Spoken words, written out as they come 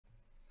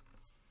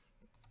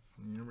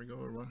Here we go,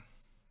 everyone.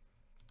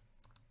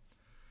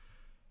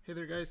 Hey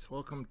there, guys.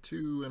 Welcome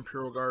to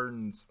Imperial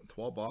Gardens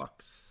 12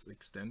 box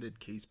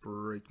extended case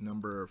break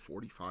number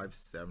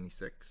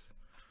 4576.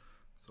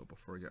 So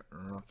before we get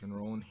rock and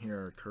rolling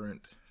here,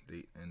 current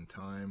date and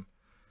time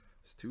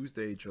is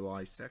Tuesday,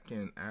 July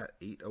 2nd at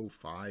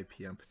 8:05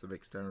 p.m.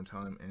 Pacific Standard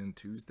Time, and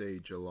Tuesday,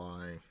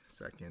 July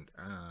 2nd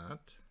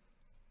at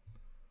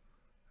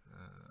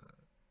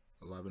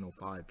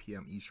 11:05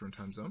 p.m. Eastern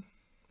Time Zone.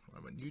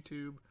 I'm on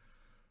YouTube.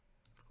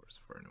 Of course,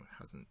 for anyone who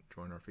hasn't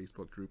joined our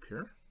Facebook group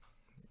here,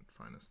 you can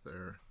find us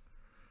there.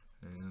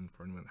 And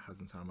for anyone that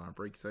hasn't signed our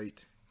break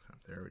site, up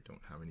there, we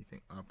don't have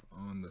anything up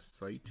on the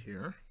site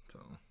here. So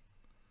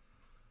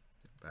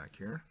get back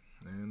here.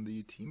 And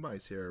the team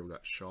buys here, we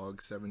got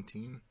Shog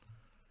 17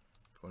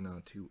 going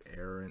out to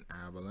Aaron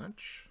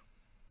Avalanche.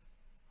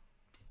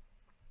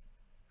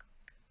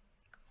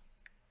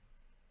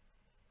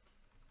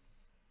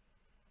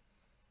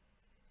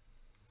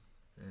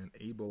 And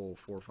Abel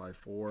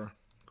 454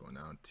 going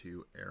out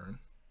to Aaron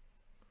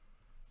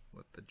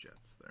with the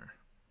Jets there.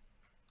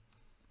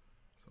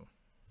 So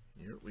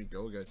here we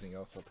go, guys. Anything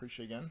else? I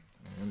appreciate again,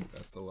 and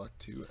best of luck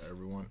to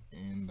everyone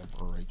in the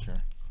break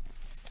here.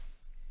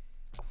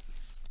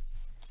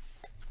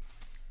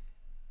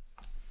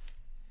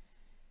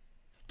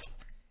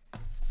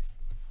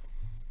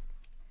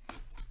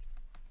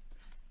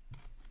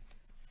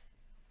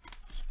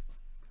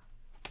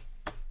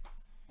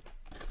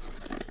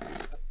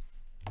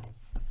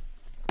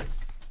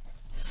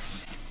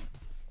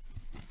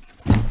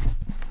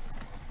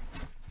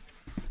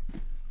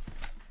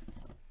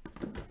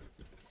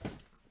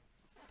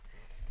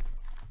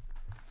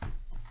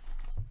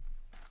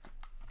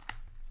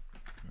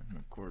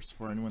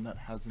 For anyone that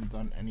hasn't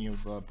done any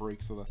of the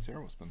breaks with us here,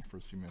 we'll spend the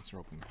first few minutes here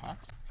opening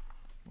packs.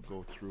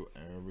 We'll go through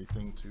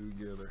everything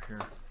together here.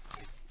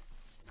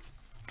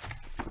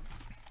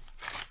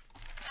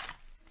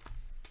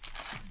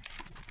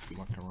 Good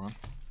luck, everyone.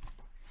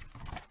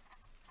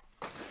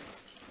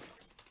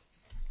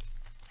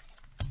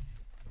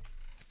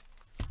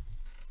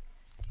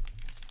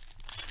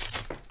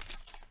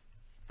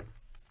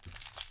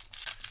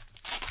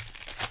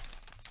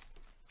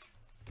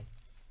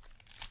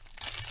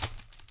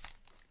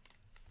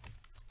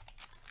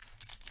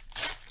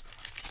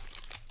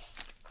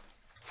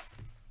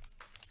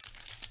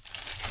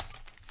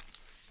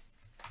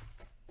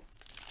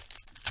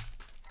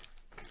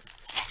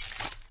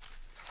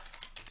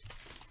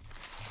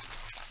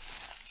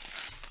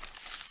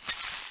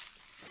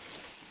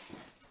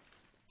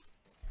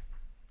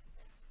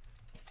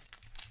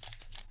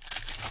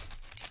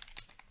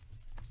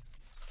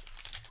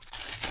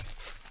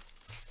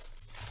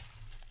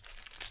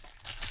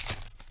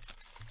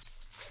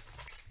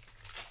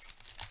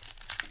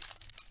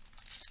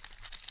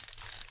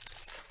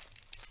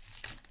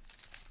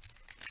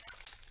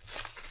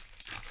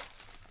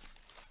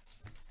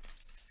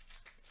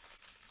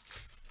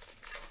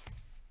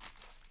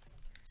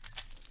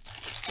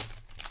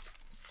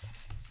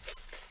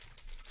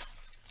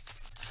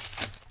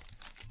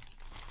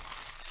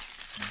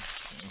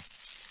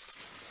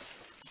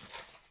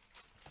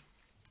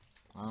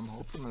 I'm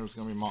hoping there's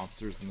going to be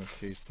monsters in this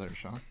case there,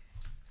 Sean.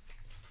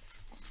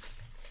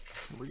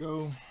 Here we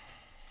go.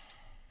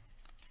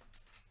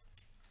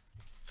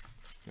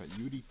 Got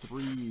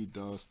UD3,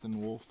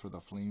 Dustin Wolf for the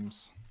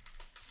Flames,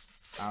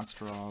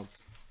 Astrov,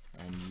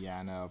 and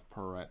Yana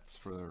Peretz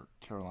for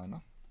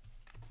Carolina.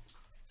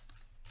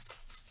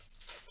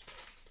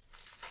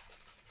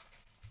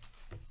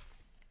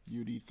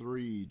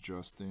 UD3,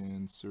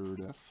 Justin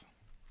Surdeff,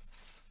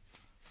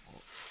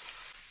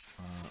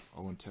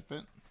 Owen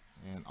Tippett,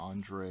 and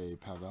Andre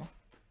Pavel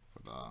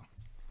for the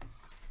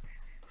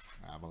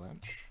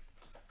Avalanche.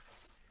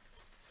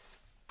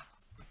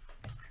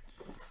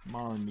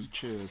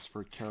 Marniches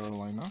for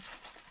Carolina,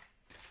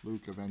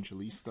 Luke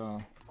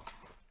Evangelista,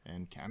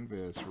 and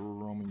Canvas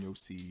Roman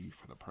Yossi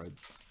for the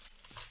Preds.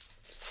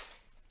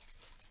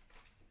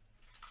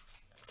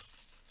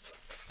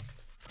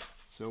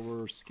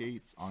 Silver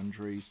Skates,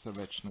 Andrei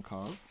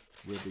Savechnikov,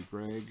 Ridley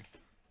Gregg,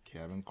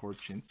 Kevin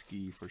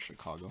Korchinski for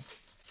Chicago.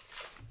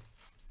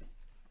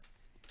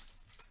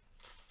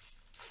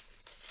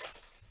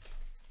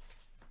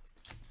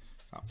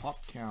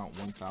 Pop Count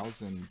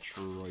 1000,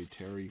 Troy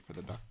Terry for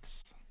the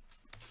Ducks,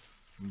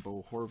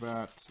 Bo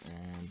Horvat,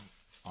 and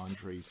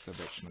Andrei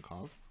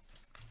Savechnikov.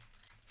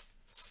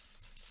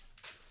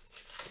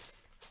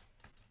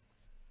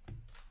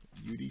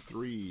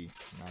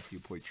 UD3, Matthew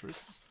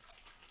Poitras,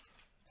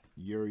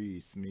 Yuri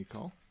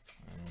Smikal,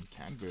 and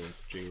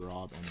Canvas,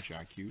 J-Rob and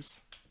Jack Hughes.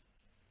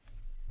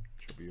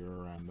 Should be a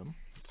random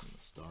between the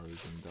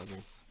Stars and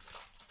Devils.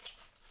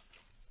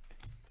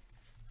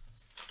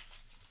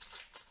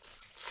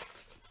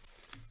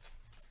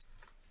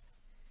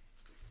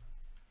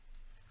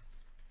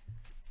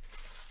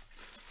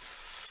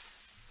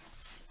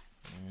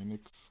 And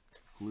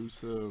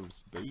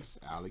exclusives base,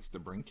 Alex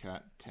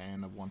DeBrincat,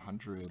 10 of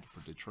 100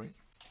 for Detroit.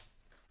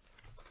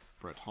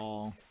 Brett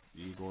Hall,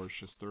 Igor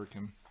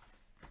Shesterkin.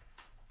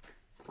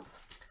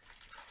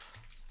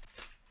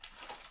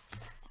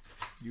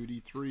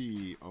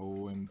 UD3,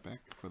 Owen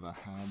Beck for the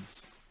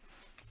Habs.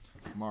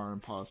 Marin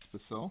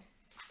Pospisil,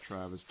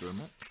 Travis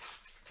Dermott.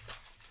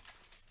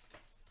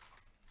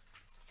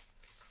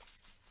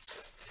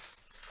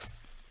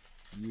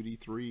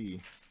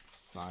 UD3,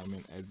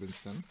 Simon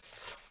Edvinsson,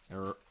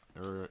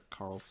 Erik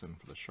Karlsson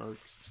for the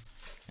Sharks,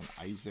 and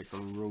Isaac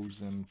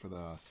Rosen for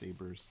the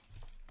Sabres.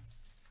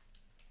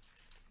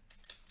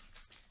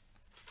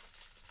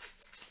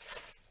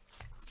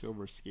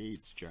 Silver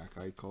Skates, Jack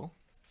Eichel,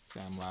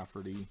 Sam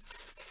Lafferty,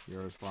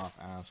 Yaroslav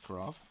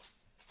Askarov.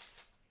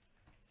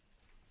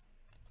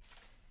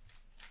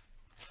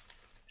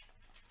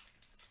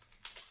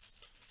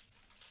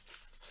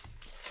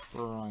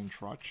 Brian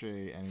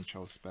Trottier,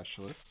 NHL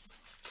Specialists,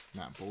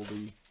 Matt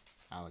Boldy,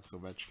 Alex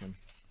Ovechkin.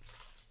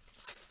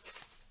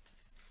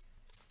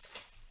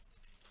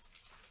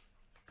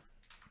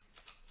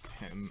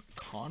 And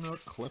Connor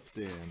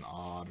Clifton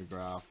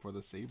autograph for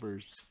the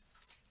Sabres.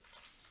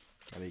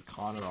 Got a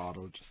Connor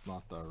auto, just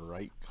not the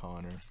right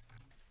Connor.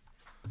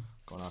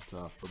 Going off to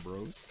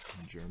Fabros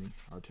in Germany,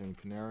 Artemi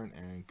Panarin,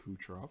 and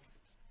Kucherov.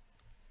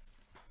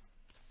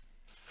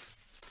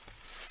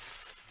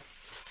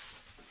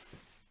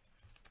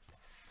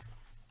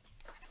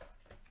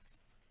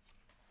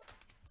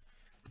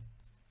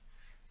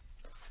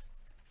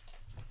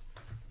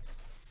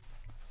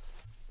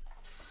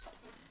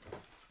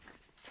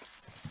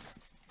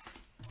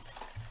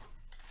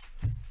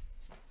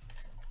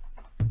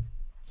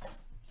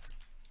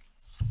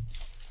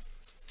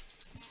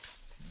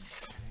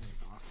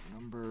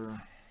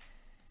 Number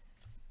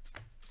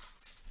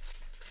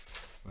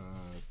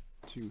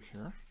 2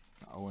 here.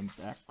 Owen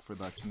Beck for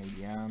the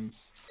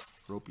Canadiens.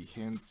 Ropey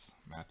Hintz,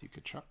 Matthew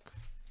Tkachuk.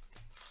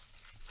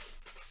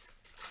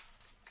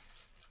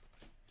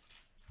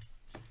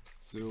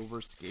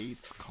 Silver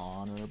Skates,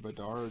 Connor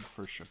Bedard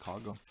for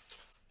Chicago.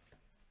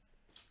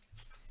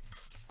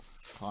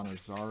 Connor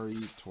Zary,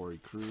 Torrey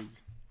Krug.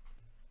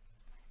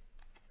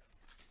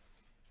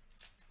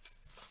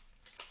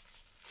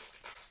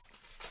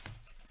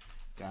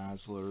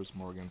 Dazzlers,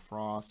 Morgan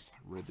Frost,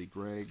 Ridley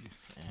Gregg,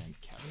 and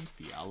Kevin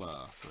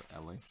Fiala for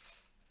LA.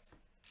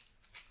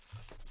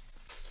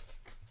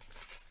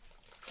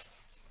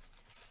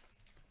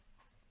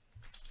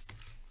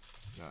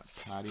 Got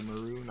Patty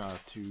Maroon,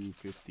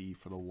 250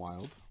 for the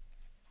Wild.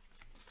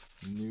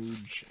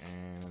 Nuge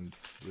and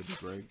Ridley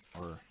Gregg,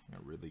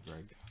 Ridley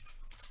Gregg.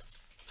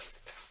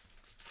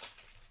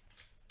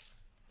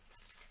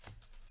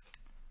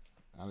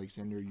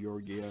 Alexander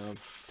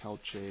Georgiev,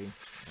 Telche,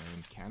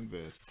 and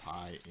Canvas,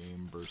 Ty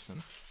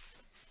Amberson.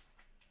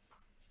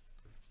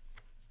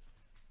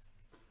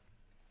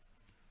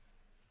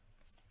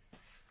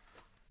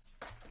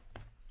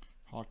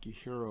 Hockey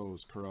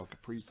Heroes, Kirill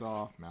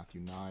Kaprizov,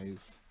 Matthew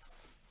Nyes,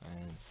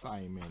 and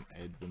Simon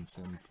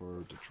Edvinsson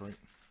for Detroit.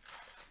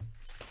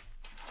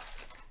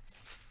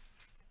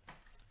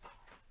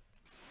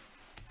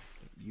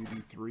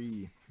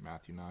 UD3,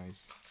 Matthew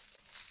Nyes.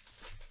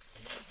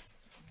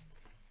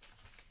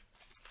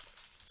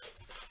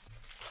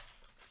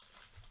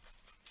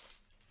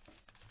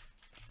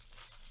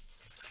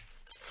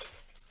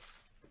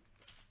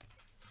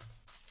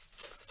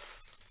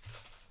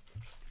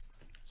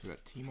 So we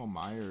got Timo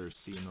Meier,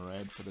 seeing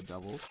red for the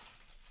Devils.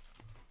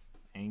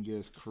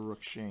 Angus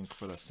Crookshank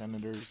for the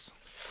Senators.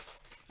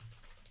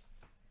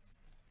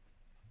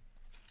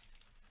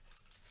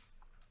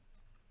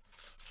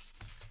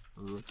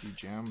 Rookie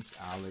Gems,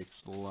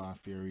 Alex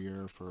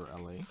Lafreniere for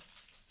LA.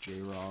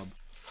 J-Rob,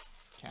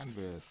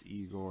 Canvas,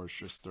 Igor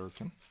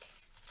Shesterkin.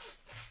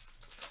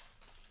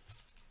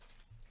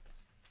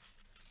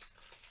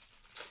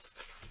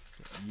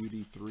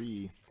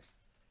 UD3,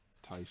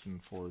 Tyson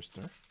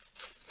Forrester.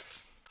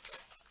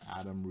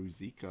 Adam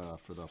Ruzicka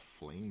for the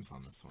Flames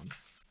on this one.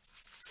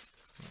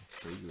 Oh,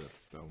 crazy that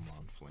it's still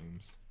on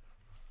Flames.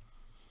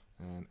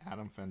 And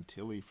Adam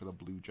Fantilli for the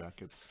Blue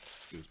Jackets.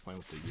 He was playing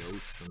with the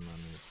Yotes and then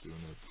he was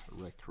doing his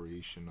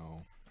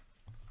recreational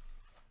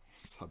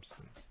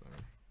substance there.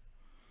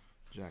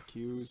 Jack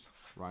Hughes,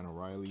 Ryan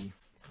O'Reilly,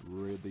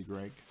 Ridley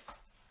Gregg,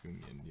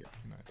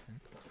 United.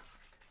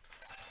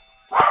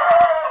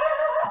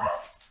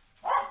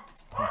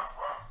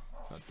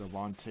 Got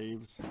Devon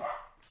Taves,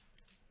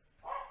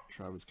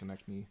 Travis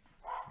Konechny,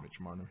 Mitch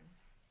Marner.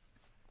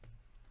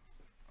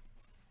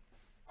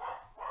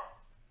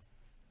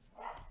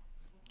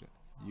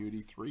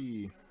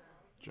 UD3,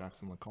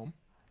 Jackson Lacombe,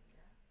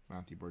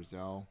 Matthew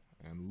Barzal,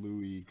 and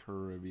Louis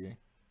Courrier.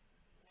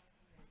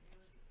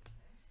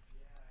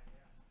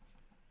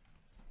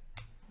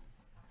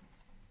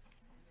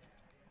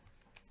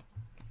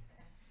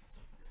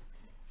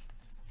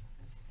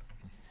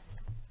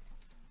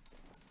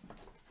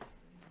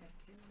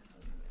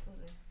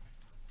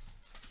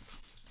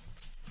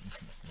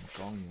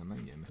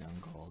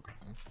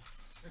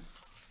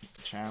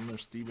 Chandler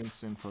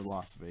Stevenson for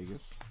Las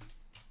Vegas.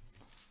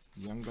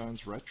 Young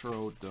Guns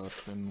Retro,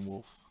 Dustin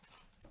Wolf.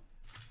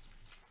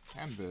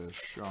 Canvas,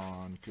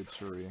 Sean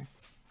Couturier.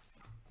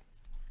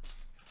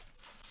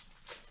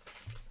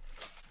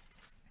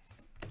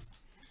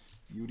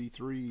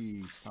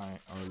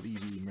 UD3,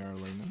 Levy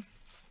Marilyn.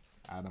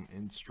 Adam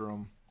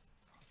Instrom.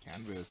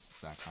 Canvas,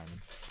 Zach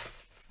Hyman.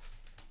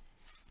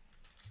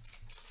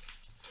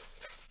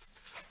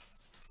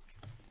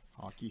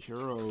 Hockey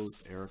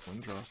Heroes, Eric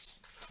Lindros.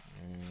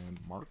 And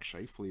Mark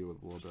Scheifele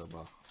with a little bit of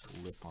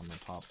a lip on the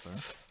top there.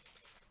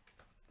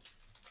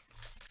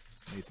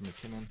 Nathan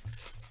McKinnon.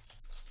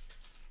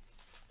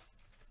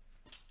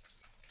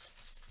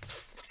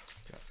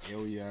 Got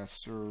Ilya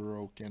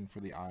Sorokin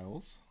for the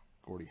Isles.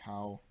 Gordie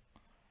Howe.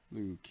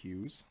 Lou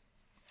Hughes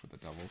for the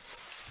Devils.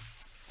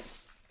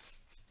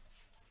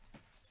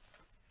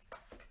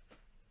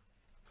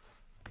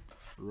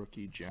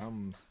 Rookie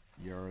Gems,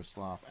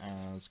 Yaroslav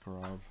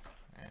Askarov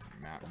and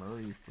Matt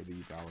Murray for the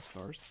Dallas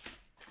Stars.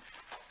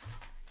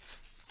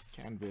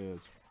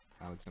 Canvas,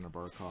 Alexander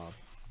Barkov.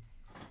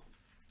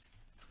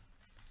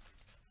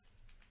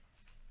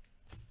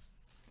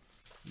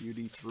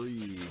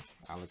 UD3,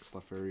 Alex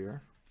Laferriere.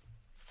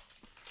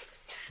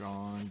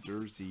 Sean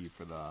Dursey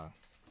for the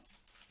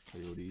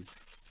Coyotes.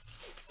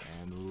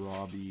 And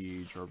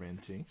Robbie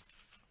Jarvente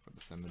for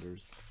the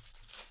Senators.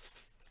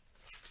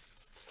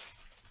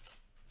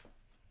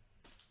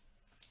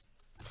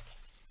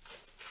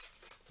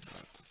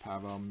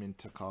 Pavel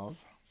Mintyukov.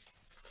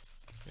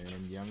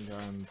 And Young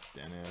Guns,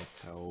 Dennis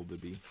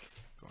Teldeby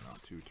going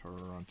out to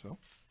Toronto.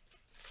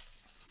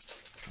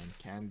 And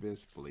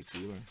Canvas, Blake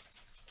Wheeler.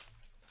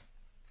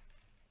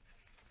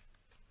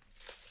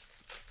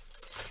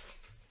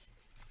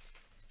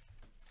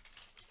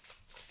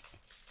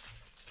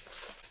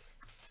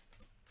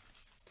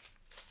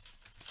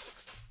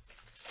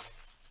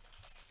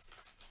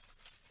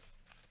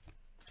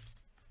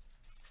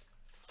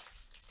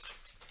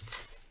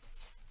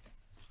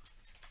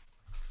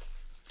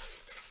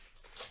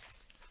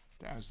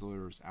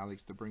 Dazzlers,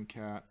 Alex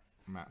DeBrincat,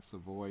 Matt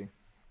Savoy,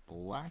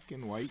 Black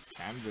and White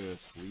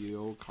Canvas,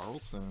 Leo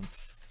Carlson,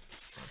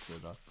 for the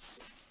Ducks,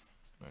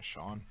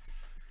 Sean.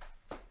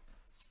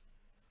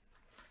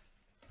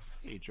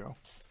 Hey, Joe.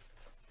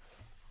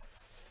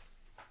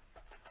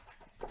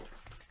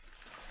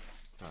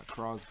 Got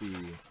Crosby,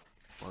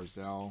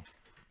 Barzell,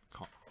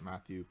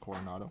 Matthew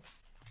Coronado.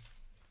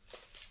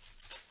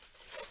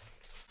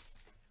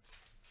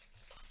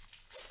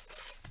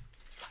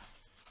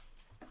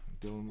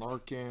 Dylan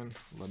Larkin,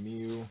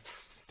 Lemieux,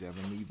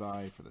 Devin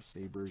Levi for the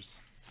Sabres.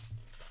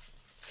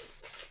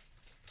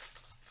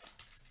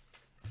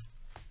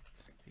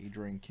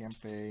 Adrian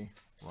Kempe,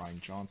 Ryan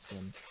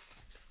Johnson,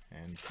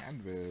 and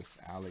Canvas,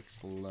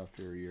 Alex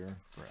Laferriere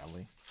for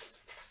LA.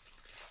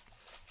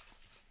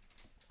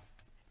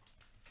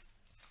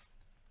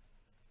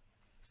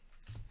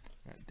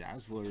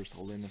 Dazzlers,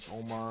 Linus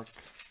Olmark,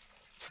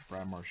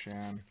 Brad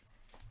Marchand,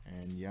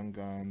 and Young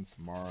Guns,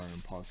 Mara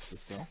and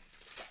Pospisil.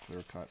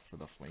 Clear cut for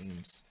the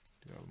Flames.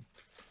 Do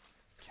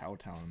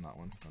Cowtown in that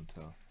one.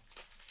 Onto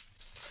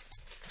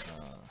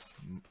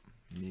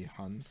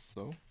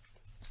Mihanso.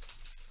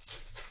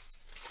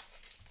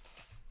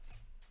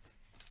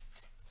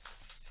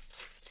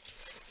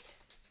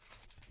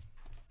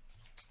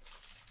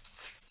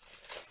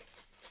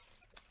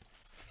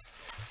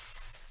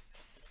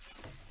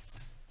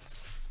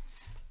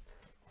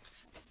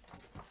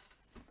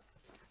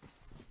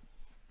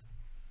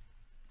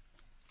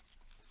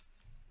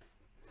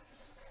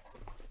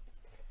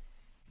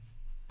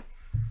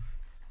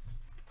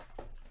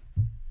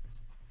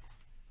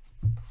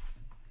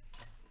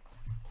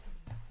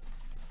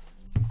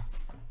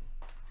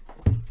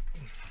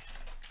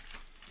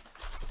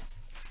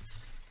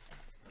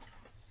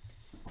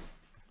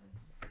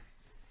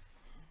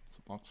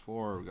 Box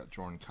 4, we got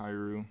Jordan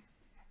Kyrou,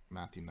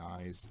 Matthew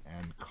Nyes,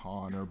 and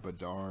Connor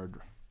Bedard.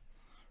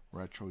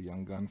 Retro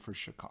Young Gun for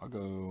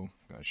Chicago.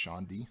 Got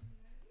Sean D.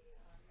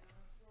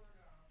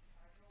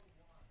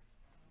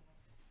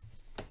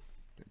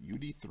 Got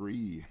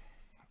UD3,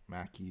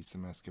 Mackie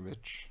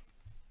Semeskevich.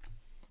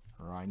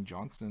 Ryan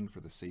Johnson for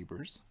the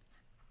Sabres.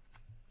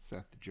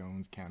 Seth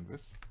Jones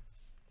Canvas.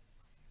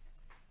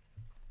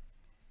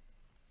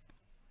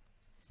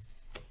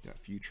 Got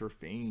Future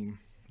Fame,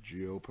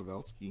 Gio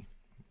Pavelski.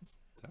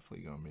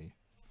 Definitely going to be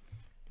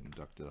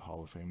inducted to the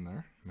Hall of Fame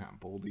there. Matt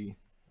Boldy,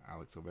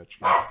 Alex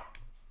Ovechkin.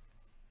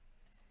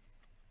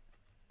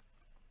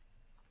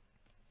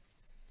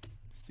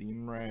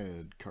 Seen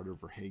Red, Carter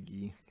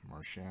Verhaeghe,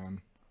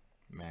 Marchand,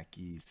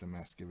 Mackie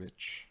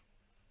Semeskevich.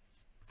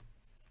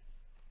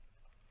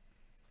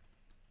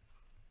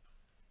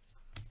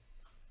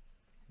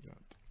 Got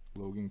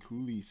Logan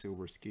Cooley,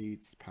 Silver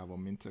Skates, Pavel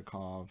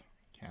Mintyukov,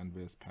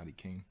 Canvas, Patty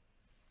Kane.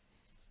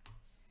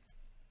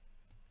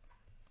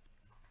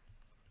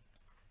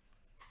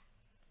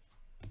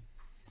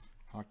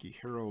 Hockey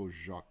Heroes,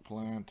 Jacques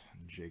Plante,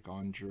 Jake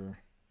Onger,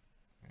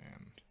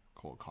 and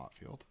Cole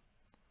Caulfield.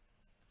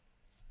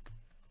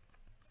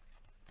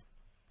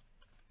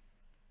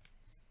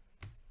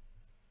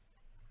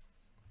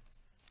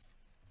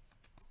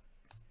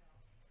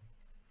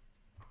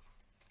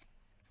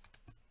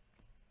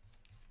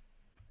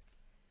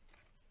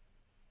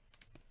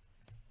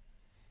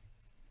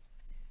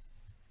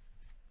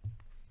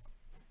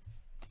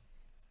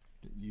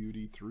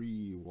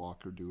 UD3,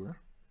 Walker Duehr.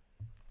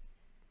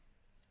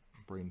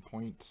 Brain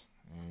Point,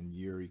 and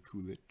Yuri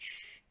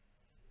Kulich.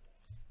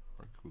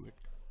 Or Kulik.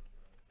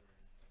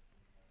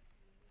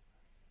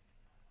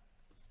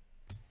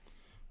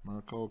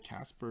 Marco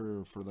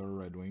Casper for the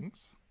Red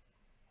Wings.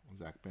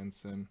 Zach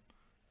Benson.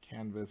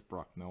 Canvas,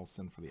 Brock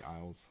Nelson for the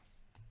Isles.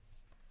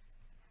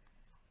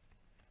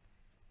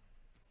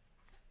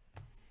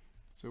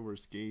 Silver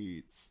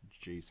Skates,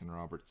 Jason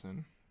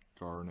Robertson,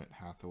 Garnet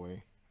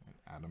Hathaway, and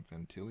Adam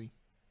Fantilli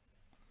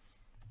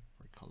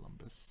for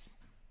Columbus.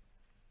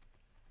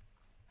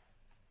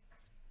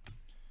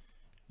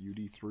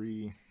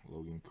 UD3,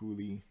 Logan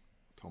Cooley,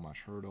 Tomas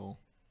Hertl,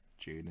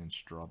 Jaden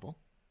Strubel.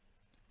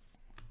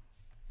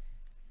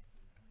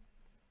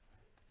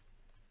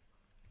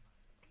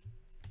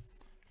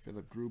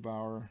 Philip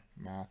Grubauer,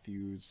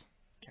 Matthews,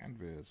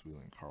 Canvas,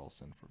 Wheelan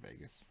Carlson for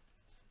Vegas.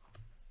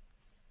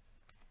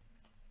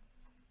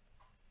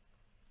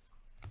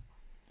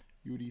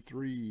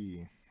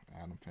 UD3,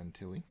 Adam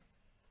Fantilli,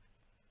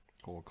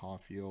 Cole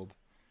Caulfield,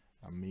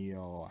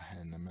 Emil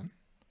Henneman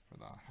for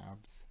the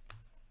Habs.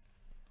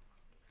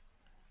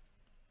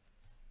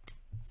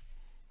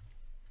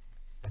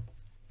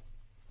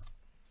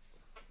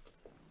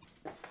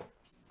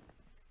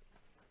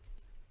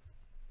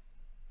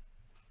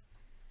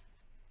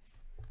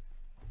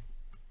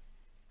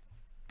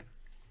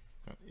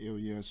 Got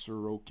Ilya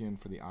Sorokin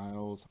for the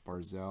Isles,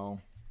 Barzell,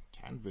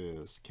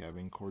 Canvas,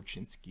 Kevin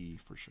Korchinski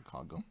for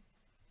Chicago.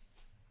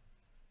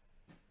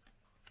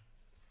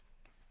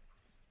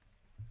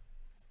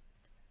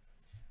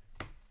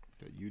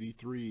 Got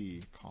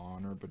UD3,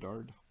 Connor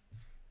Bedard,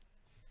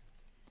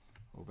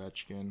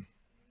 Ovechkin,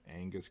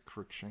 Angus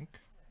Crookshank.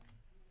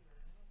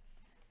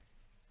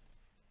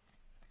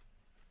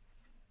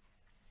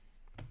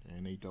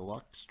 And a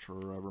deluxe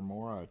Trevor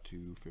Mora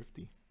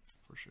 250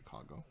 for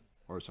Chicago.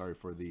 Or sorry,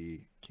 for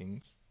the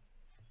Kings.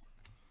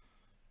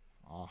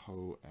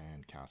 Aho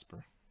and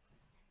Casper.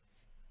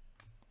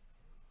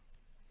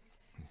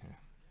 Yeah.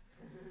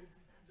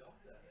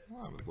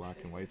 Oh, the black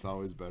and white's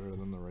always better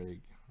than the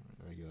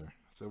regular.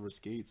 Silver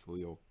Skates,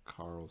 Leo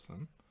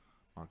Carlson,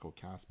 Marco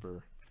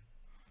Casper,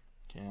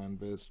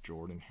 Canvas,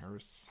 Jordan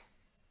Harris.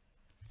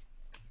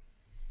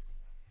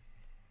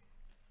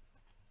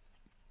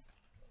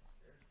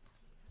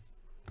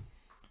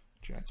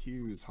 Jack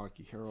Hughes,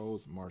 Hockey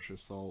Heroes, Marcia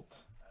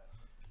Salt,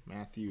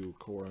 Matthew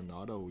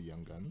Coronado,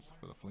 Young Guns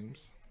for the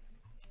Flames.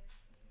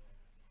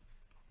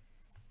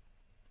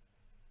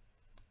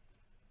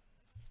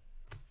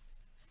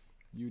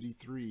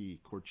 UD3,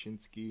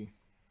 Korchinski,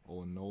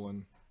 Olin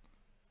Nolan,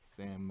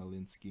 Sam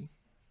Malinsky.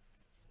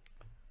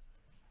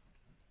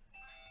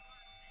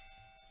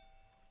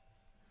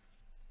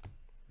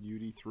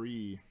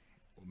 UD3,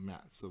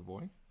 Matt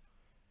Savoy,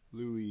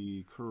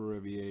 Louis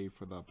Courrevier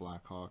for the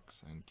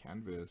Blackhawks, and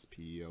Canvas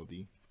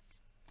PELD.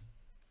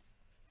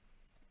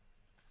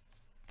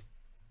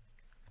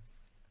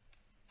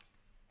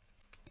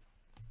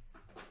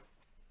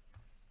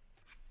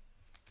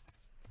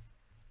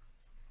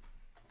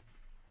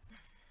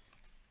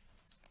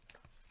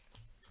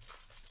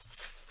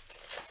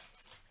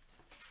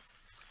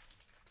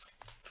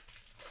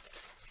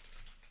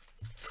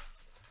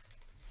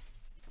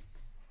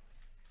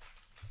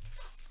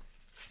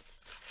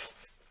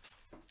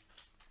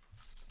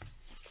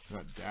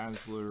 Got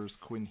Dazzlers,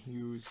 Quinn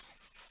Hughes,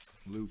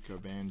 Luke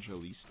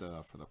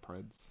Evangelista for the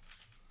Preds,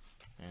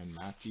 and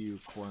Matthew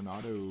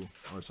Coronado,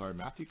 or sorry,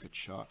 Matthew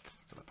Tkachuk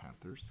for the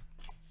Panthers.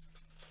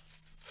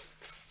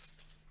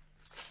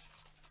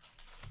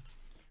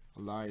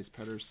 Elias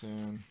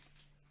Pettersson,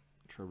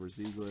 Trevor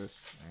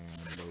Zegras,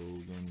 and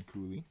Logan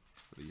Cooley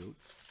for the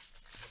Yotes.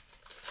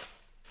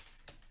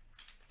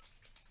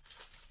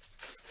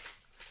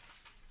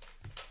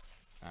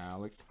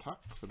 Alex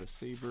Tuck for the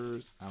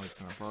Sabres,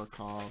 Alexander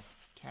Barkov,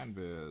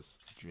 Canvas,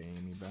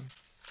 Jamie Benn.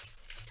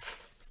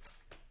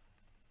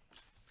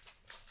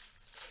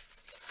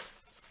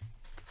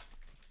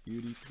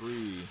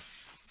 UD3,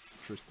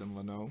 Tristan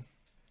Leno,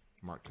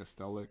 Mark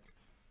Kastelik,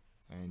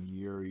 and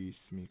Yuri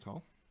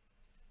Smikal.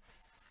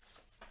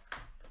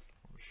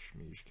 Or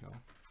Schmeichel.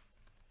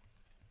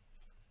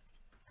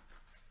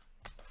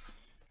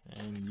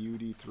 And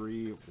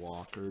UD3,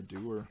 Walker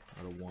Dewar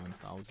out of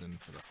 1,000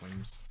 for the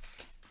Flames.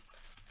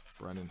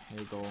 Brendan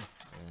Hagel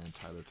and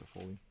Tyler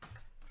Toffoli.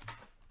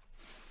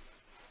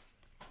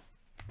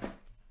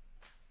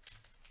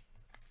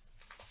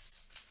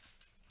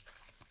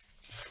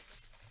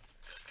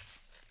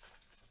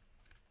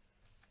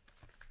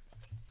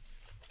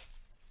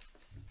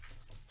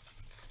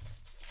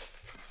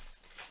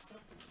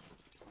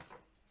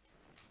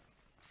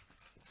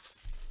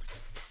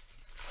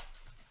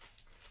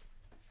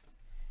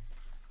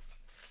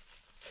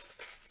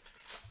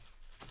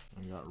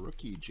 We got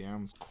rookie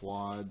Jams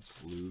Quads,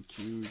 Luke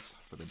Hughes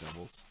for the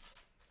Devils.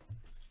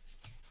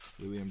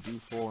 William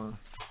Dufour,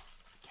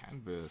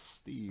 Canvas,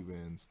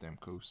 Steven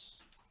Stamkos.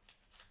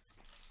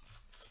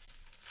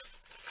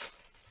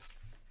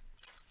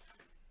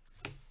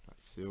 Got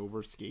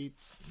Silver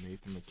Skates,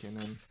 Nathan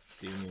McKinnon,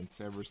 Damian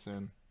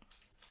Severson,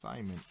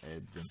 Simon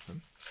Edvinson.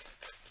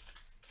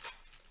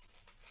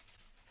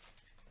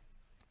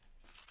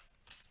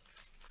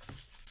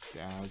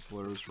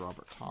 Dazzlers,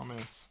 Robert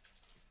Thomas,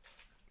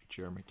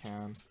 Jerry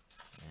McCann,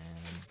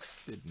 and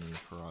Sidney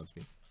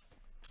Crosby.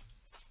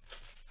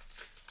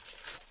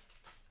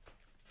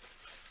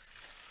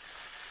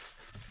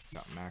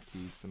 Got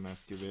Mackie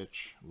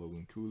Semeskevich,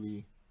 Logan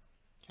Cooley,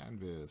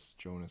 Canvas,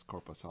 Jonas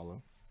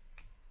Corpusalo.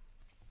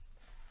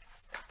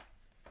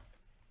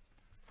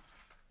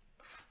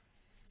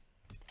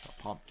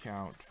 Pop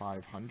Count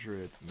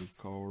 500,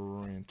 Nico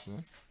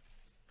Rantanen,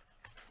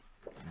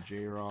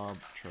 J-Rob,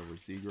 Trevor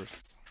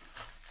Zegras.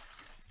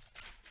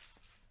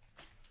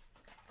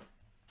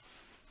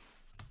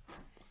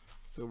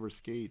 Silver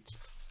Skate,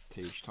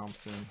 Tage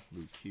Thompson,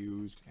 Luke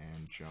Hughes,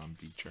 and John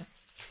Beecher.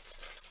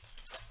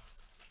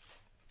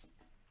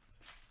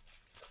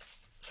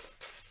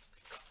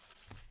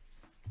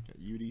 Got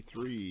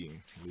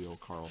UD3, Leo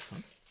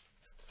Carlson,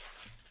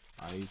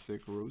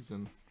 Isaac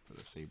Rosen for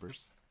the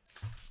Sabres.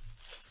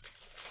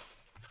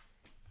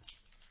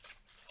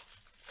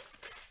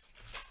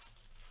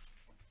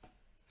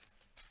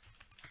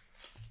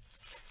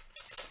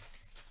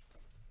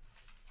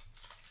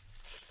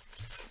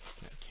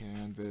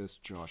 Canvas,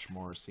 Josh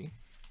Morrissey.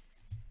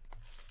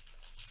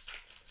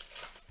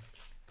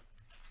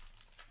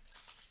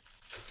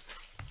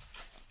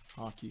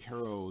 Hockey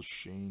Heroes,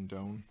 Shane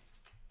Doan.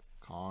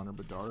 Connor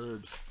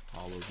Bedard,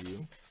 Hollow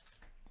View.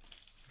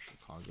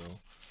 Chicago.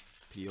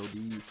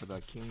 POD for the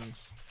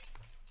Kings.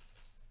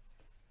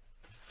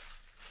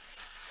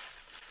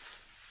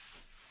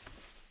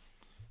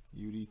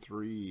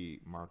 UD3,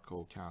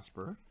 Marco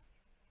Kasper.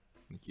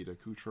 Nikita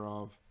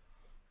Kucherov.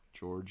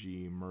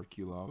 Georgi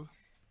Merkulov.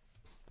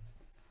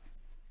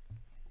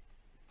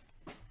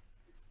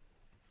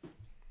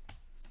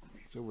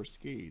 Silver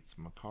Skates,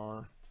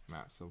 Makar,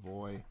 Matt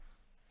Savoy,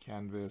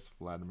 Canvas,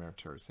 Vladimir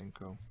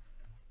Tarasenko.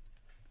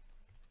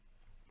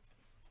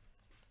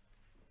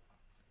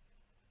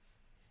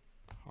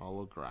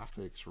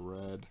 Holographics,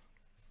 Red,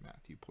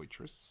 Matthew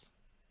Poitras.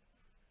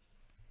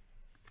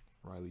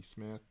 Riley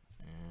Smith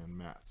and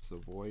Matt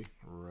Savoy,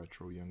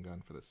 Retro Young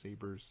Gun for the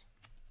Sabres.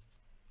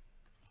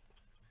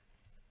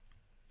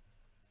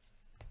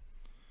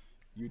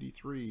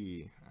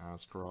 UD3,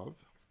 Askarov,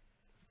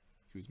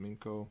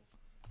 Kuzmenko,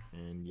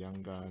 and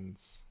Young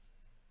Guns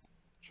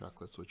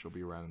checklist, which will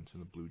be around to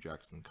the Blue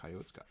Jackets and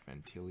Coyotes. Got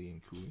Fantilli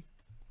and Cooley.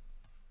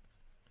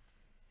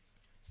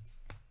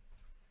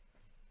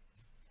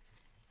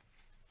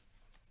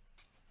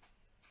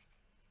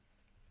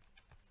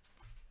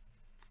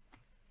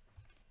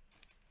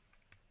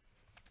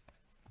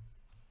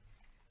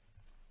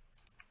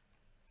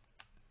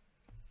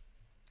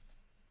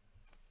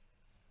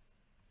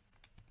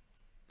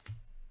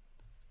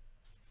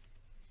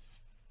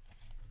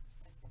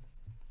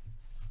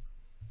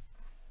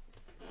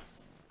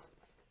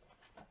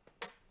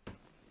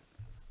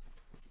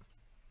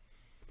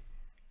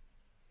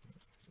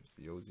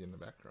 Yossi in the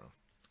background.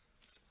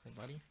 Hey,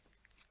 buddy.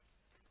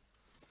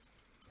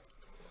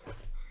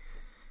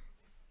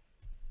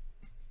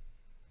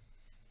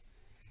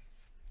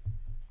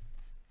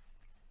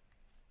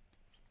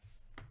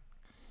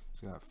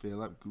 So we got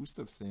Philip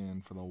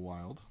Gustafsson for the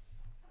Wild.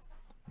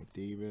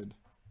 McDavid,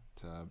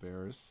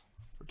 Tavares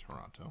for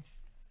Toronto.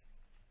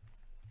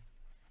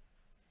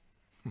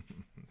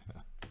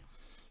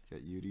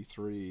 Got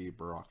UD3,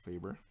 Barack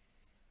Faber.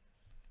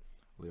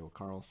 Leo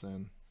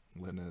Carlson,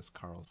 Linus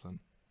Carlson.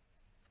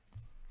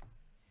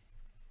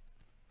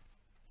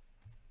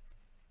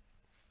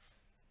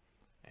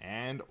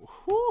 And,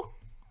 whew,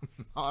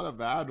 not a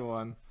bad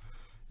one.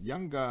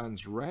 Young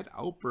Guns, Red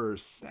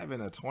Outburst,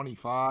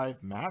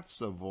 7/25. Matt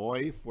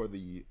Savoy for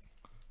the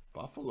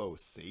Buffalo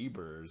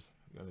Sabres.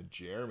 Got a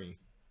Jeremy.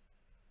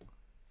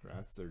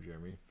 Congrats there,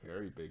 Jeremy.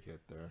 Very big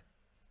hit there.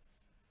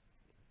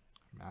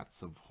 Matt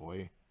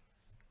Savoy.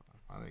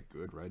 I think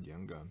good red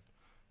Young Gun.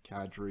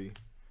 Kadri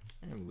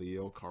and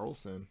Leo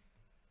Carlson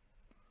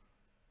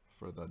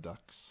for the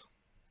Ducks.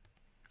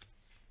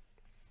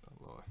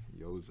 A little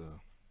Yoza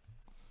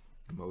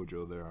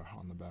mojo there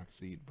on the back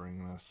seat,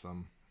 bringing us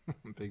some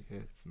big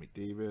hits.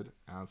 McDavid,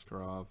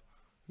 Askarov,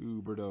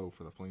 Huberdeau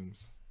for the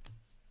Flames.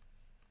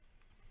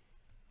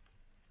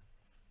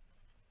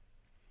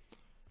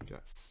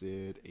 Got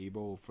Sid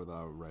Abel for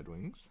the Red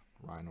Wings.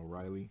 Ryan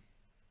O'Reilly,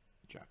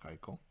 Jack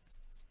Eichel.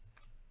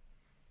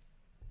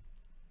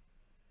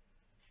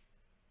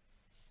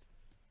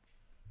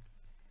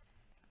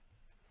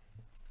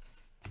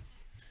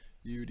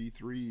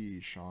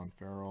 UD3, Sean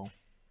Farrell.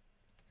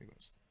 I think it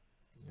was,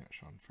 yeah,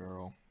 Sean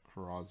Farrell,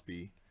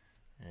 Crosby,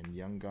 and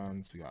Young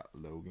Guns. We got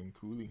Logan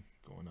Cooley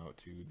going out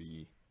to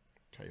the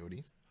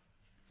Coyotes.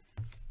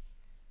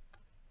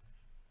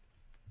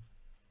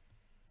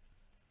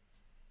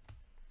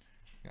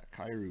 Got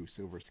Kyrou,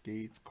 Silver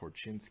Skates,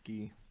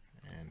 Korchinski,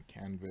 and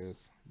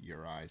Canvas,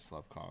 Uri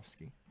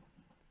Slavkovsky.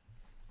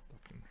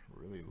 Looking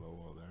really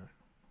low there.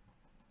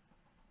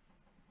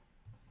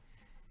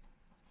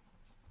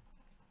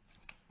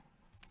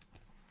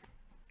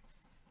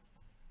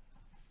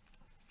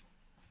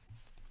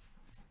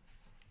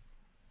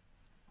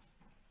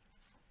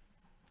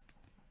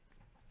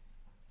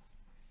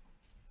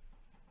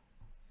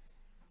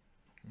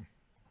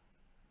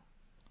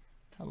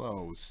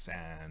 Hello,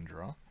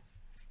 Sandra.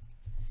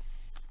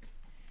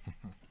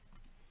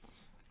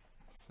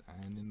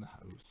 Sand in the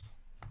house.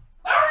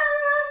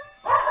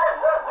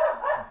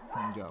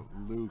 We got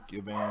Luke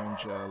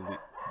Evangelista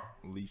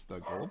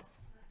Gold,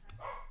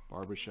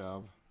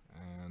 Barbashev,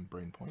 and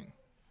Brain Point.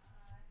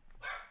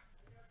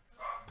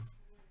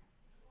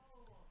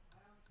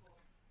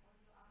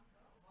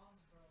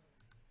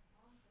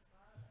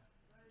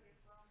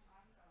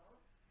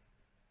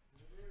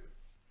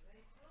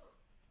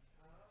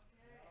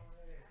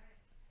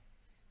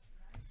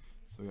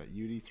 So we got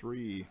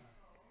UD3,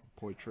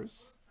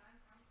 Poitras,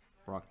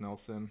 Brock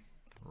Nelson,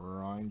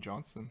 Ryan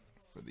Johnson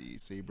for the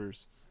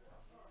Sabres.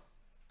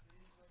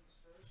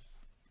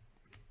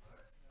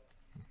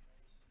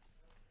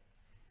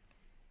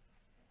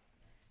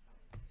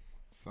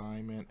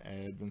 Simon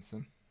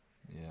Edvinsson,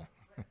 yeah.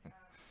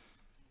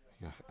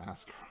 Yeah,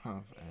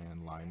 Askarov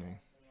and Line.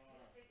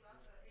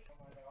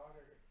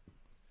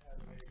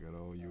 Good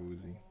old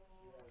Uzi.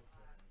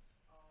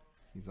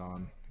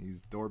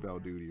 He's doorbell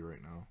duty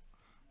right now.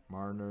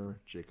 Marner,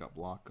 Jacob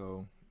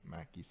Lacko,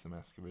 Mackie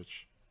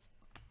Semeskovich.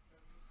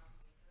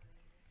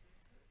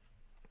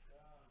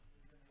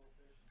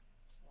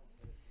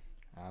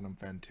 Adam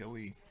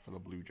Fantilli for the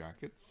Blue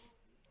Jackets.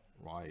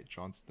 Wyatt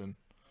Johnston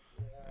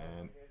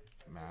and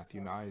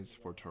Matthew Nyes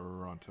for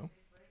Toronto.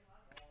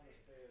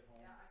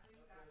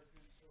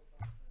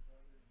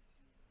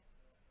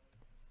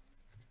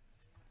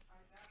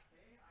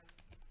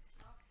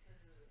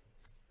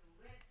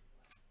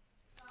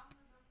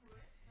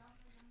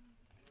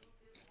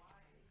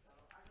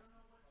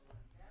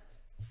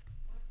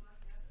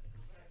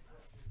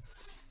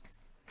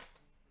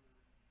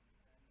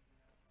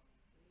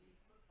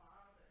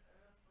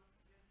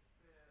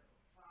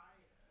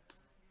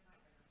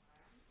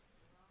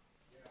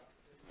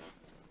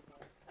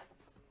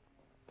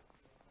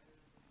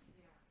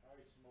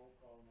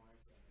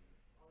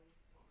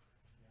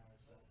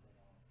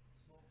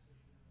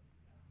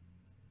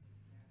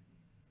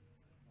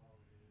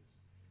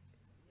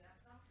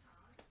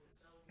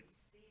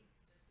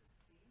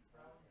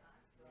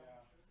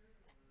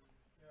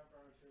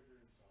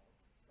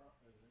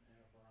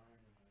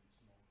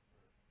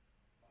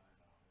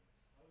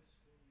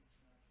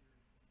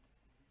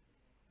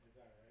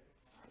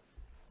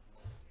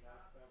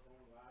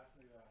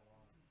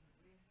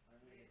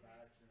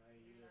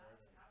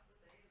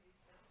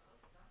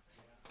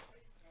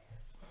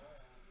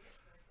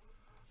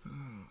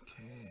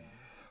 Okay,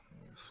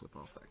 let me flip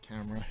off that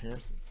camera here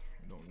since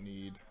we don't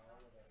need.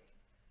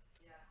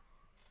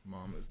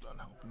 Mom is done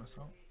helping us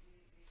out.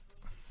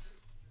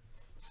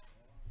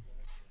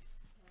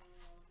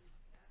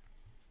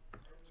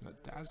 So we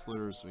got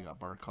Dazzlers, we got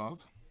Barkov,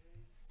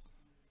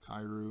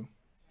 Kairu,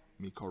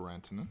 Mikko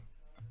Rantanen.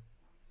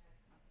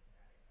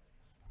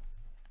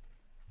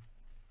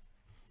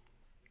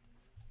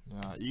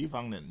 Yeah,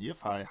 Ivangnen,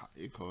 Yifai,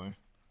 Ikoi.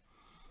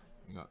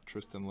 We got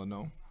Tristan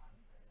Leno.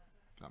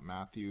 Got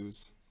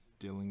Matthews,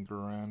 Dylan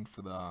Garand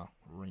for the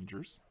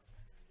Rangers.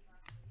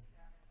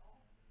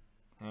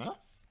 Huh?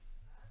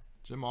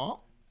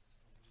 Jamal?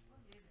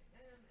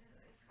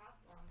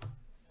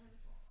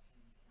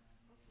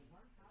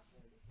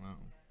 Wow.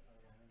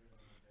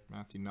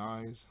 Matthew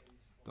Nyes,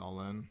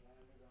 Dahlin,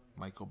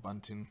 Michael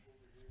Bunting.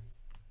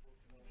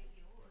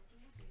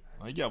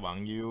 一日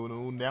橫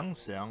要兩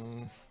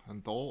上很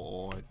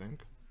多 I think.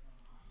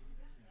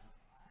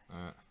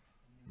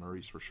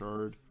 Maurice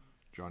Richard,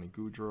 Johnny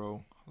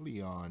Gaudreau,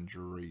 Leon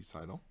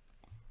Draisaitl.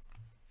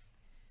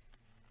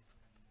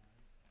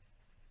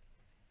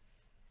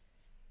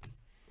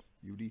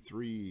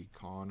 UD3,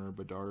 Connor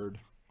Bedard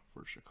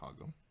for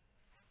Chicago.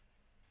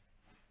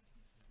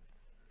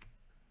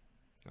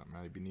 Got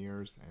Matty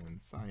Beniers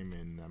and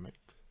Simon Nemec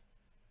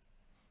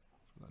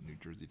for the New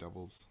Jersey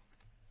Devils.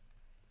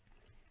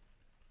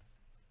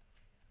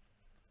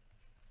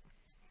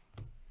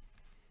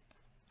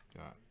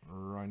 Got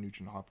Ryan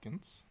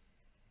Nugent-Hopkins,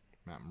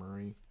 Matt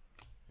Murray,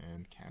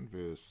 and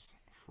Canvas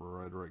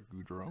Frederick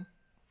Gaudreau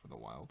for the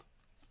Wild.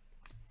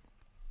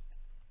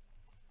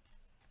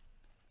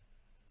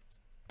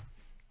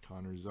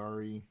 Connor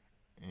Zary,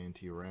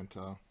 Antti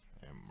Ranta,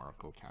 and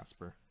Marco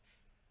Kasper.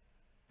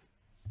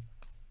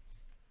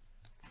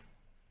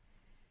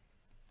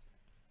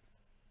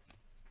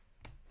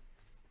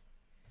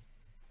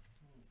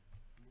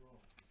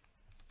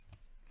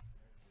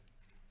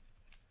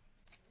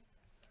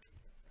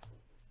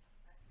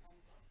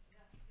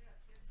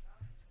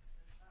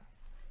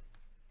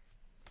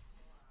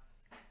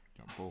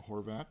 Got Bo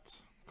Horvat,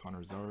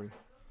 Connor Zary,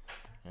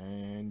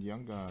 and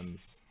Young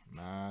Guns,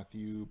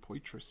 Matthew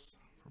Poitras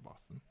for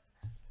Boston.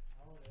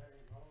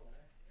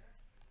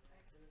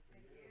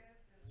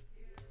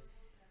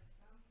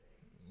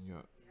 You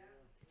got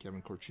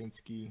Kevin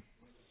Korchinski,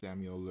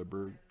 Samuel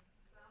Liberg,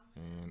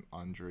 and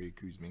Andrei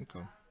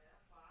Kuzmenko.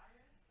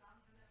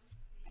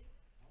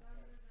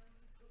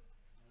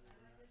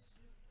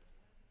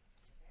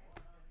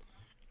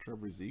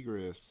 Trevor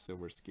Zegras,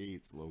 Silver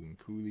Skates, Logan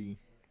Cooley,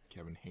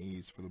 Kevin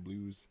Hayes for the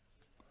Blues.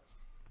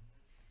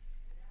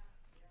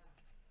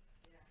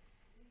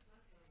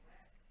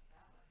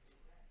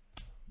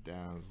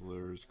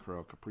 Dazzlers,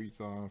 Kirill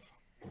Kaprizov,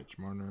 Mitch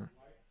Marner,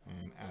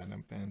 and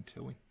Adam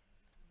Fantilli.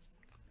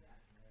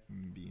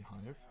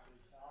 Beehive.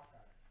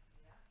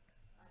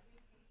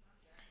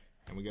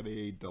 And we got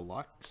a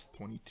deluxe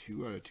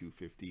 22 out of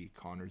 250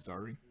 Connor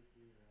Zary.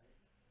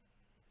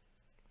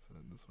 So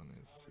this one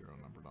is serial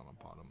numbered on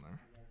the bottom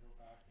there.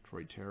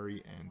 Troy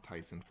Terry and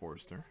Tyson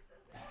Forster.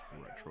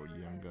 Retro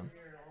Young Gun.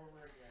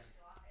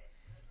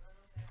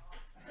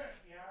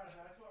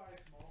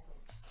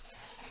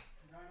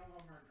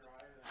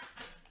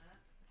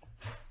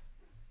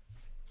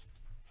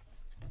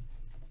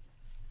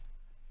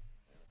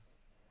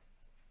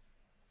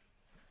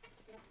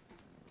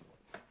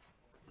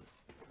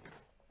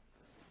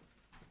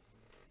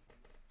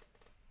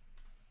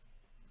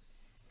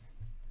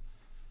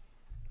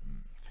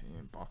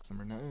 Box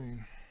number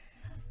 9.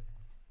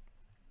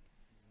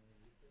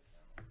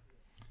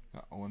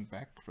 Got Owen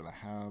Beck for the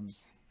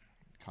Habs,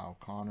 Kyle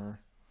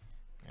Connor,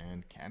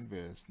 and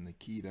Canvas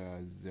Nikita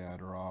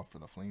Zadorov for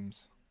the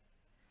Flames.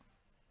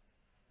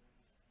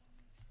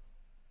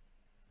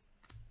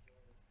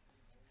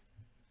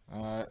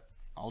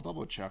 I'll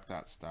double check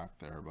that stack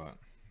there, but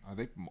I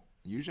think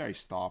usually I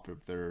stop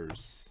if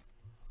there's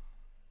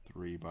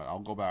 3, but I'll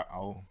go back.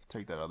 I'll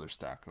take that other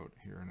stack out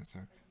here in a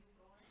sec.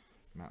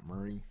 Matt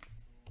Murray.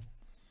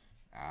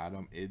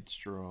 Adam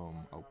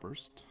Idstrom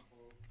Outburst.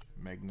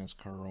 Magnus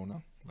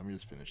Corona. Let me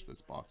just finish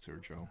this box here,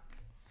 Joe.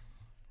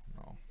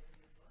 No.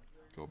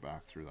 Go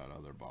back through that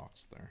other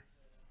box there.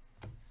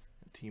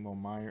 Timo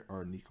Meyer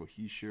or Nico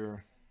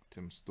Hischier.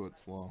 Tim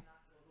Stutzla.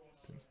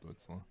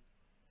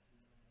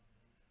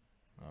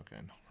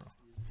 Okay, no.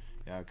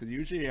 Yeah, because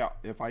usually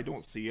if I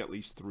don't see at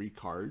least 3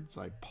 cards,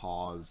 I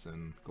pause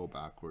and go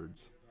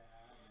backwards.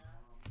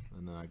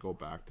 And then I go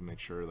back to make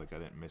sure like I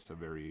didn't miss a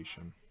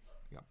variation.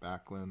 You got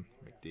Backlund,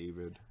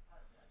 McDavid,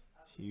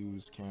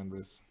 Hughes,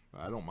 Canvas.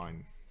 But I don't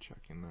mind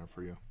checking there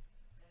for you.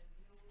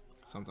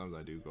 Sometimes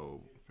I do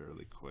go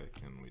fairly quick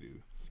and we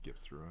do skip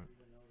through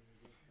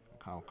it.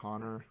 Kyle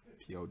Connor,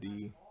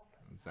 POD,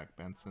 Zach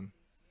Benson.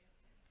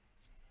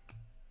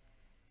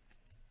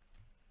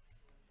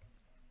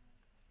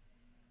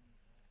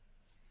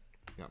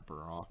 You got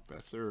Barack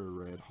Besser,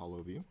 Red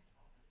Hollow View.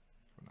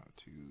 Now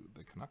to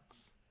the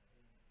Canucks.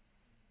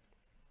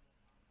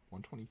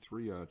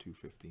 123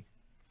 250.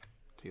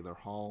 Taylor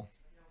Hall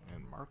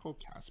and Marco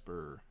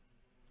Casper.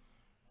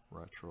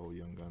 Retro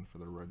Young Gun for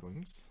the Red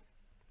Wings.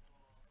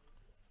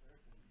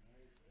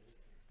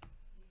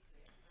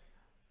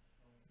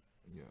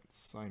 Yeah,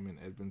 Simon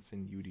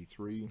Edvinsson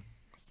UD3.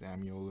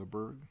 Samuel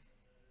Leberg.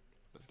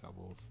 The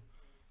Devils.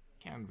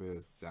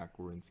 Canvas Zach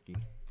Werenski.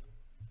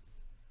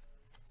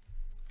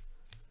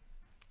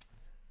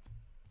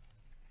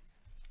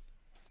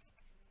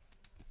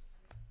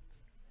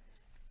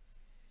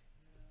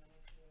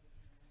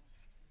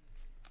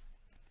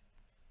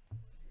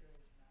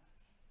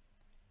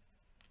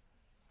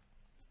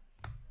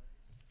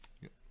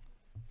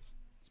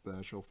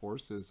 Special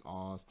Forces,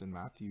 Austin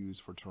Matthews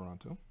for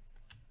Toronto.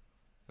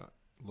 Got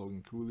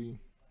Logan Cooley,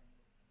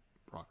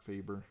 Brock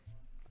Faber.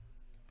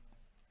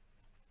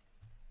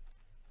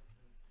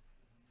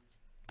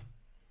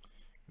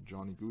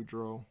 Johnny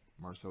Gaudreau,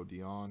 Marcel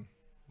Dion,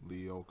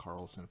 Leo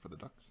Carlson for the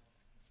Ducks.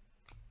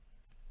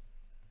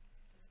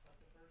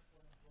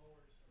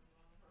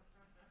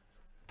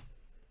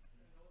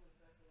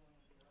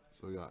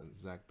 So we got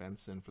Zach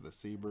Benson for the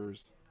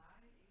Sabres.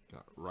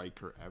 Got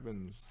Riker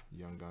Evans,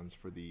 Young Guns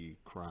for the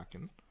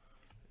Kraken.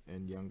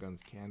 And Young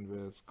Guns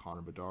Canvas,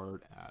 Connor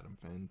Bedard, Adam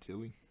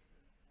Fantilli.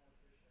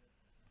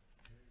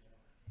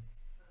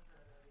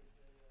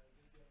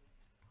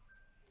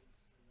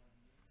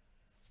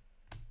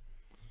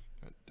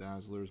 Got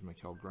Dazzlers,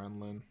 Mikhail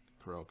Granlund,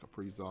 Kirill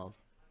Kaprizov,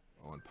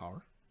 Owen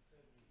Power.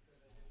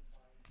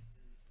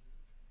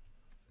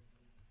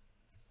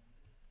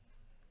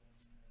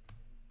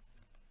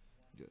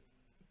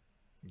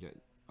 Get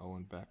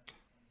Owen Beck,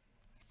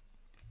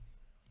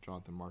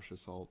 Jonathan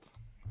Marchessault,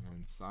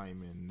 and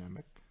Simon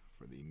Nemec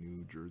for the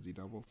New Jersey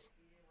Devils.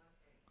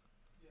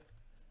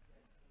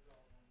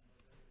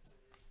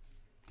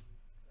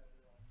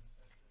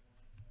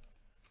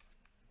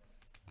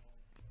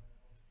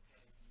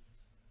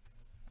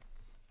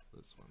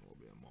 This one will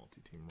be a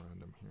multi-team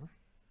random here.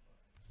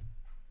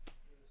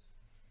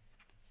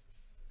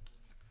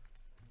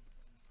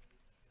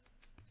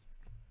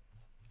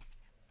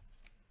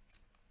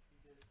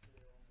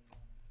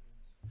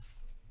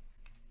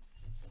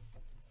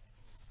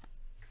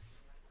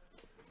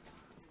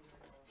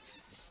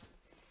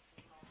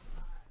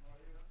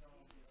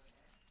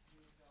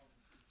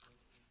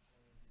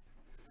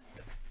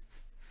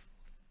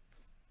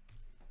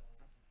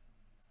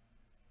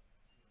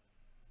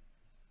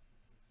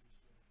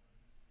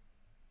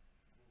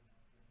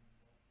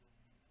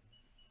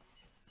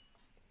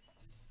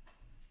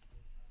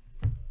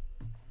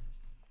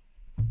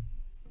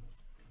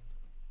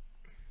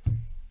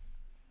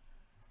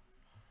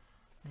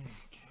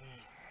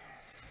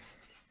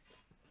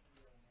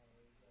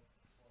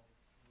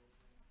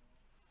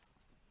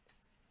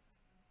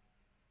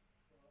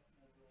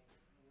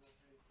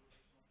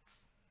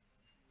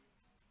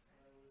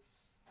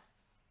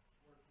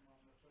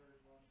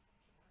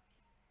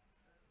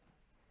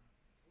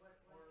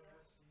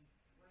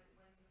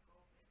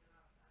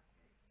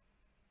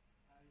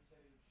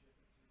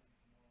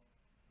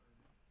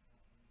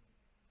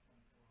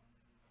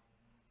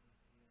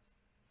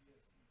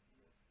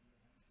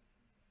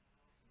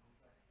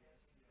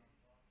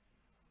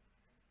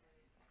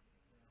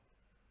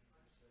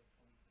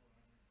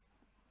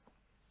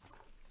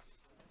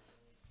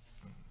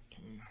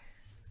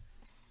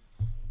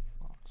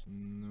 box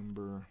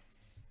number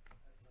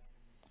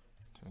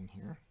 10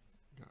 here.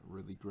 Got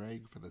Ridley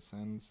Gregg for the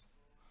Sens,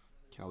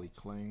 Kelly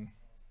Kling,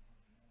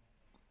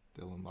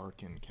 Dylan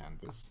Larkin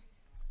canvas,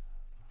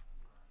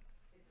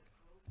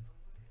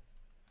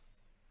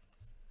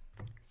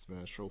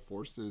 Special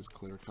Forces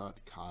clear cut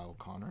Kyle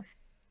Connor,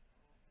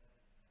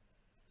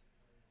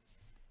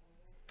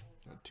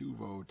 got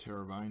Teuvo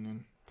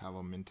Teravainen,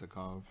 Pavel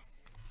Mintyukov,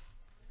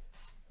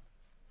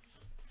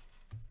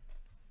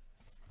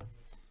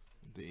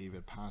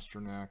 David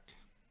Pastrnak,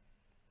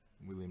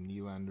 William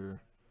Nylander,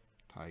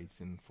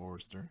 Tyson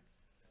Forster,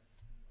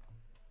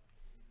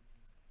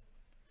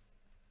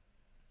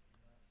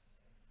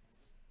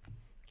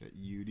 got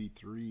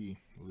UD3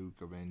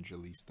 Luke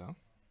Evangelista,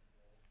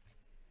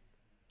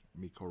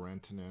 Mikko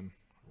Rantanen,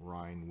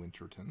 Ryan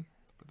Winterton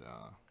for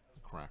the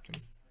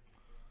Kraken.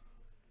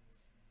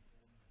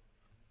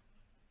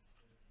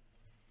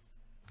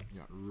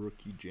 Got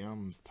rookie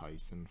gems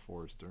Tyson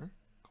Forster,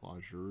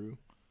 Claude Giroux,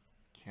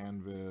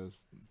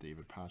 canvas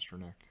David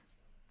Pastrnak.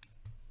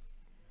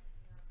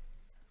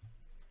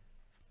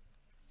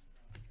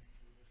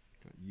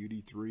 Got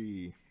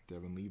UD3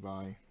 Devin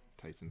Levi,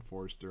 Tyson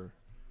Forster,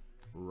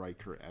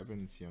 Riker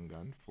Evans Young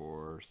Gun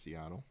for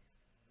Seattle.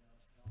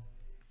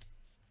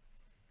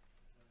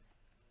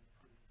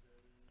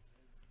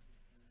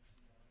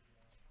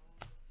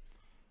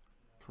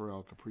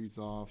 Kirill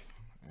Kaprizov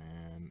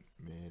and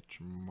Mitch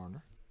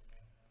Marner.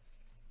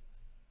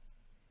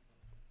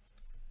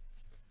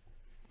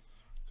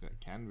 So got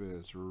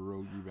canvas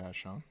Rogie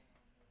Vachon.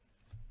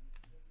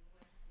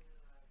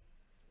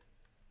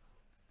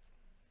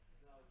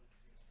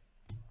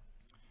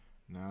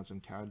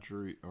 Nazem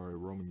Kadri or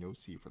Roman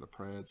Josi for the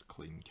Preds,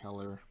 Clayton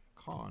Keller,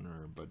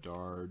 Connor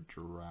Bedard,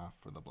 Giraffe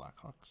for the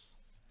Blackhawks.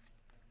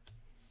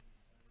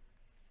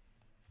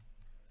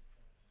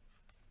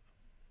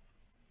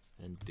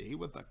 And day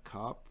with a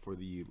cup for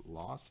the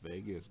Las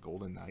Vegas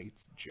Golden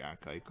Knights,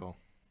 Jack Eichel.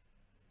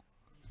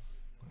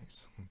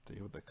 Nice. Day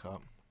with the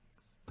cup.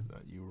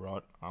 That you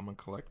wrote, I'm a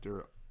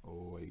collector.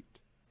 08.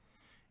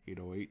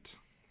 808.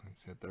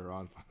 Nice hit there,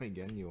 Rod. Finally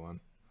getting you one.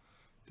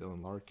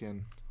 Dylan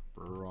Larkin,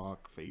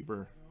 Brock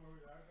Faber.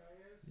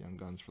 Young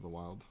Guns for the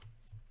Wild.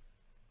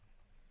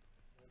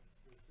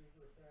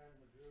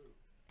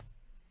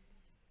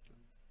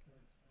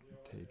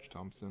 Tage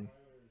Thompson,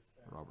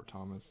 Robert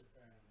Thomas,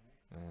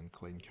 and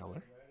Clayton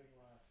Keller.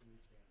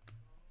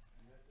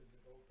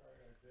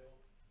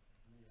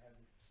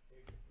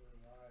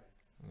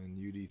 And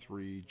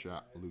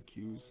UD3 Luke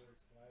Hughes,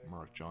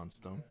 Mark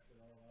Johnstone,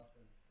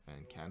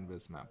 and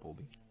canvas Matt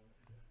Boldy.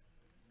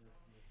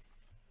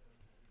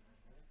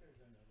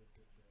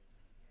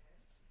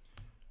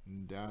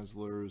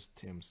 Dazzlers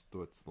Tim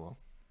Stutzla,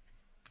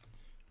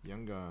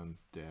 Young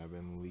Guns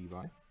Devin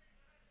Levi,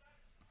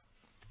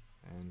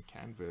 and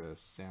canvas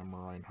Sam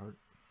Reinhart.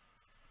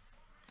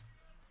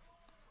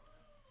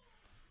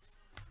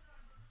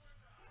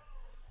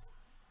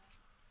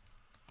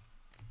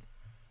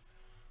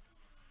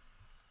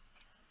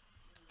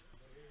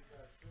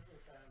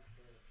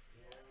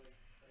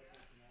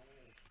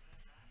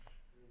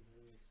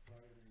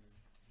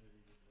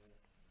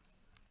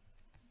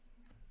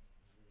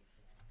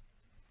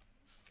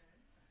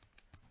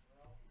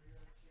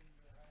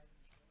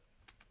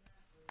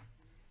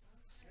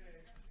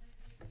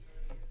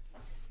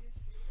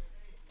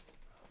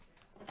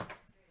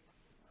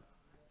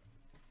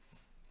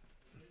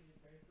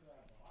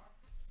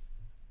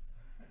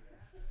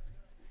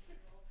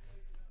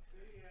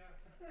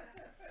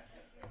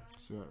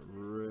 So got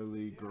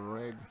Ridley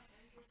Gregg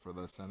for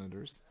the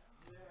Senators,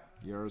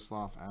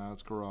 Yaroslav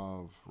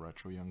Askarov,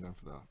 retro Young Gun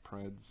for the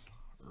Preds,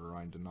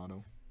 Ryan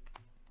Donato.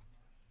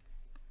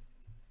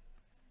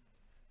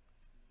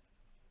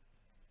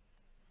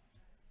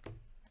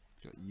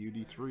 Got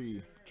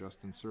UD3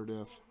 Justin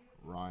Surdif,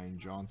 Ryan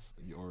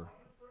Johansson,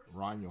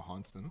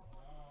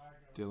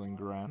 Dylan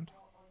Grand.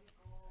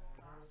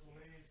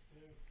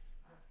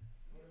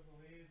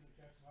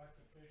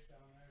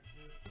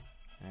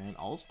 And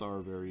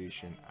All-Star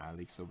variation,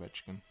 Alex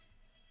Ovechkin,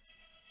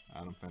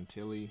 Adam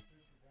Fantilli,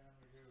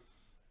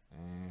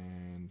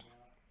 and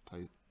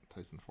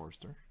Tyson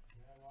Forster.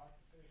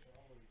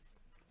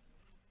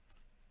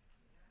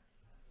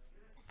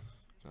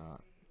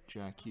 Got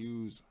Jack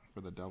Hughes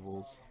for the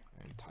Devils,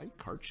 and Ty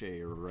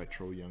Karche,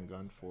 retro Young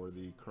Gun for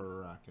the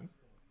Kraken.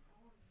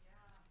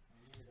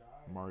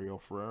 Mario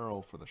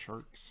Ferrero for the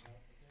Sharks.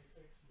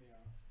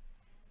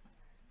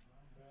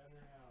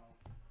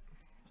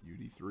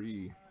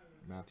 UD3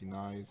 Matthew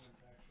Nyes,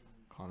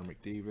 Connor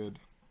McDavid,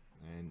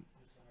 and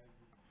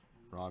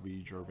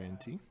Robbie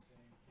Gervanti,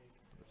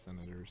 the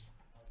Senators.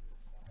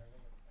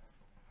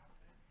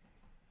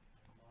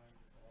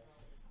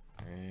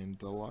 And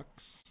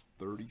Deluxe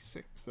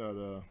 36 out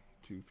of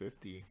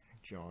 250,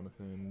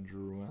 Jonathan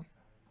Drouin,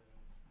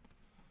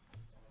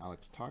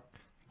 Alex Tuck,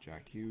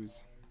 Jack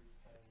Hughes.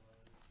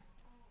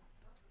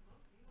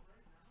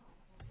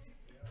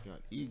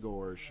 Got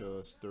Igor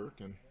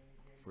Shesterkin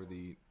for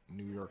the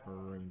New York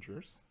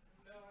Rangers.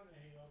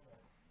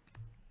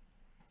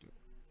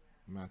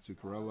 Matt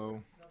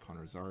Zuccarello,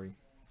 Connor Zary,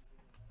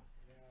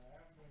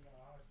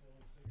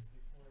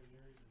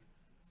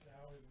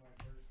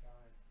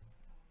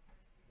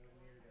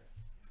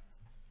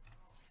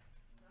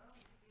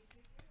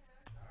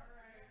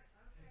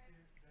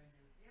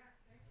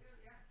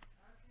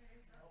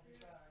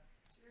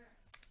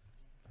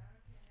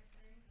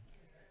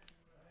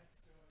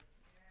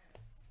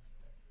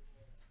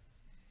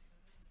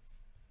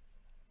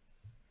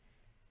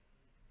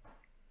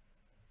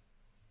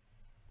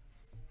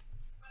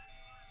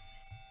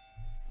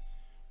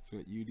 So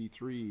got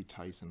UD3,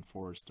 Tyson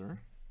Forrester,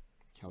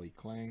 Kelly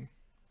Klang,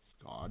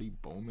 Scotty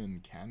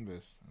Bowman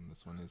canvas, and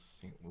this one is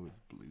St. Louis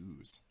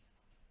Blues.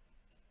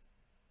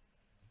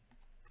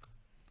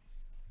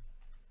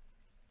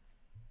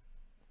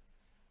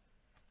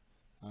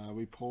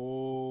 We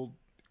pulled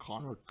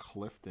Connor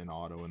Clifton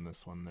auto in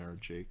this one there,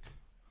 Jake.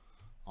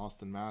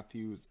 Austin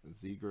Matthews,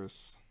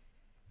 Zegras,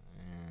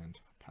 and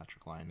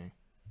Patrick Laine.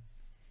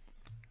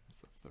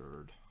 That's the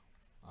third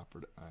upper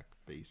deck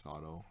base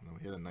auto. And then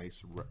we hit a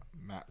nice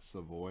Matt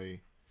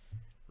Savoy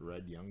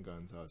red Young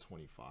Guns out of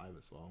 25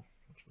 as well,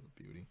 which was a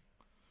beauty.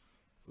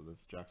 So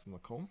that's Jackson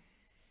Lacombe.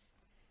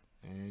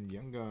 And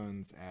Young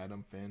Guns,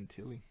 Adam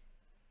Fantilli.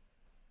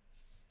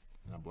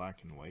 And a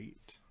black and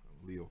white,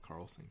 Leo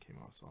Carlson came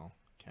out as well.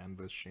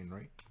 Canvas, Shane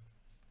Wright.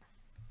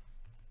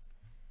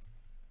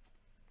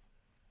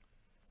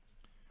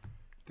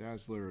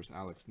 Dazzlers,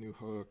 Alex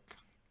Newhook,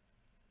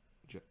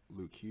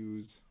 Luke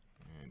Hughes,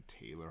 and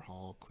Taylor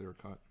Hall, clear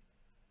cut.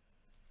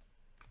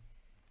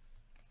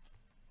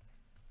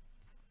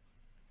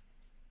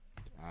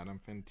 Adam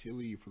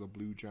Fantilli for the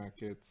Blue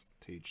Jackets,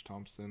 Tage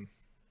Thompson,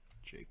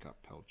 Jacob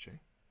Pelche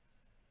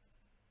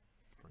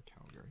for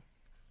Calgary.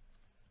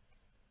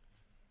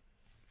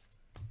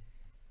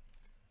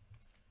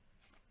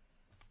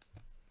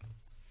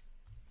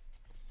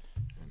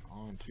 And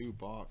on to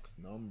box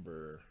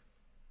number.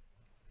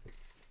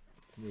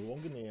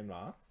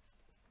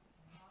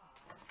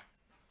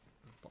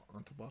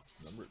 On to box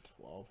number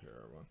 12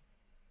 here, everyone.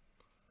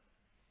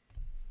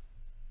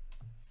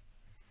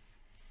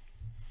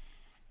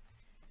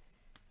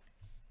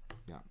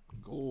 Yeah,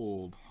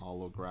 gold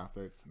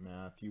holographics,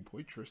 Matthew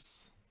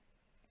Poitras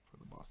for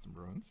the Boston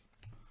Bruins.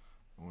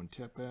 Owen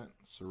Tippett,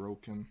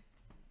 Sorokin,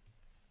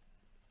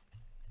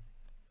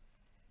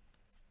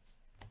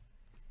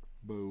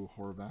 Bo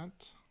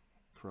Horvat,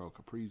 Kirill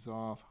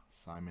Kaprizov,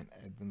 Simon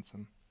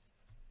Edvinsson.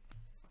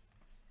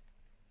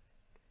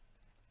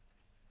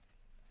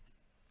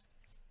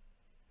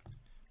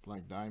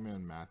 Black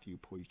Diamond, Matthew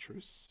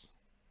Poitras,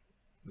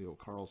 Leo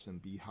Carlson,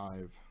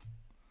 Beehive,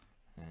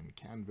 and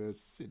Canvas,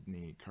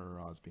 Sidney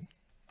Crosby.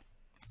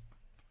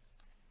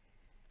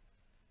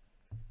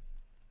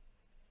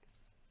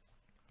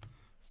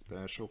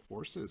 Special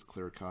Forces,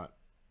 clear cut,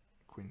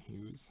 Quinn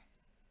Hughes,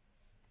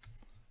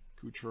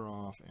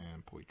 Kucherov,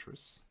 and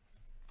Poitras.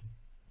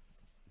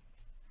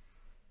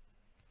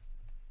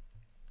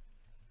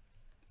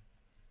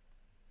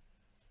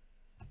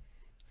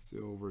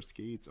 Silver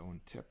Skates,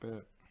 Owen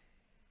Tippett,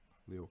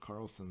 Leo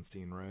Carlson,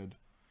 seen red,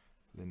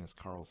 Linus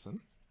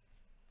Carlson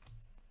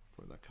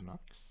for the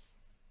Canucks.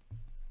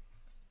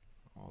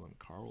 All them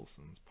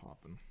Carlsons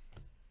popping.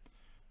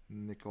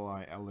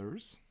 Nikolai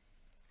Ehlers,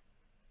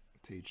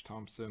 Tage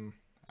Thompson,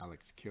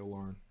 Alex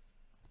Killorn.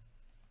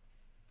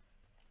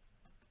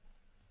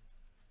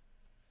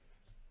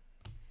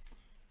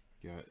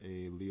 Got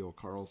a Leo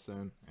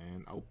Carlson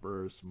and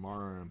Outburst,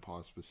 Mara and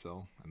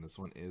Pospisil, and this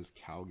one is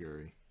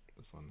Calgary.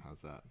 This one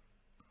has that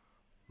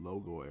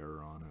logo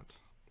error on it.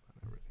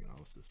 Everything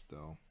else is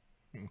still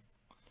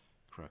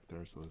correct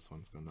there, so this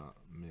one's gonna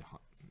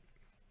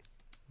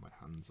my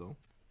Hanzo.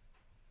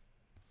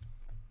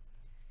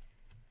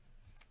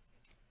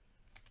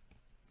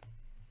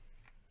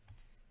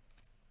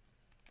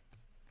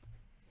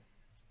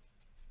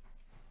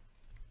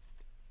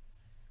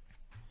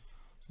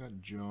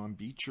 Got John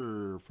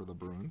Beecher for the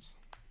Bruins.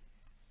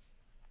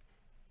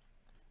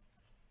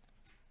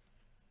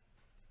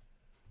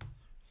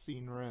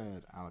 Seen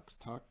red, Alex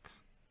Tuck,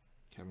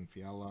 Kevin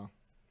Fiala,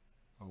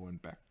 Owen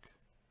Beck.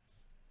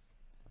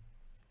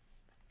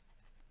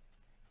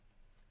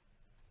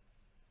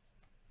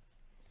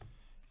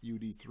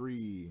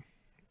 UD3,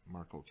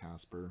 Marco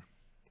Casper,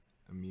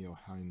 Emil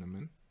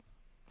Heineman,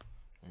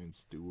 and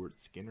Stuart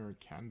Skinner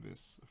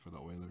canvas for the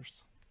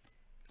Oilers.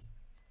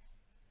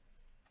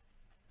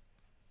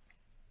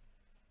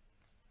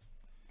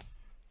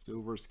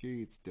 Silver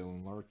Skates,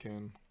 Dylan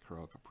Larkin,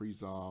 Kirill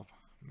Kaprizov,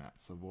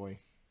 Matt Savoy.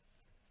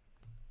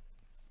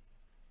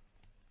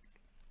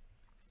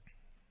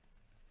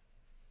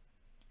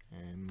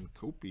 And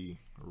Kopi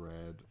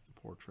red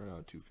portrait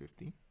out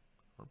 250,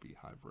 or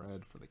Beehive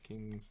red for the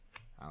Kings,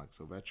 Alex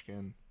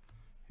Ovechkin,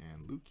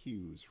 and Luke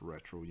Hughes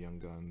retro Young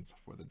Guns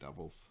for the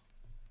Devils.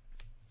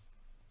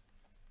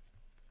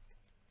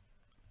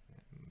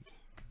 And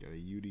got a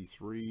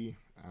UD3,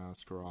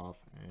 Askarov,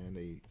 and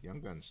a Young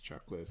Guns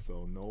checklist,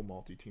 so no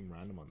multi-team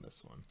random on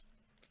this one.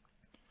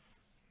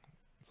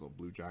 So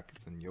Blue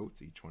Jackets and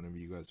Yotes, each one of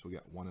you guys will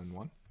get 1 and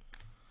 1.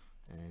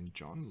 And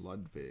John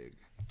Ludwig,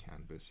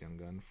 canvas Young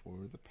Gun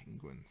for the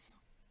Penguins.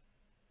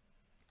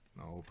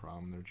 No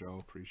problem there, Joe.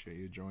 Appreciate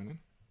you joining.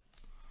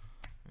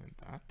 And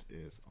that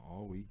is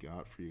all we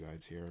got for you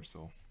guys here.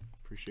 So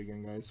appreciate it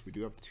again, guys. We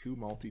do have 2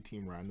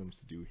 multi-team randoms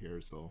to do here,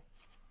 so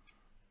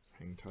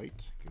hang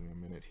tight. Give me a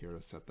minute here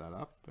to set that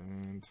up,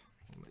 and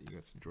I'll let you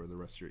guys enjoy the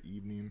rest of your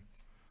evening.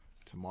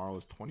 Tomorrow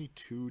is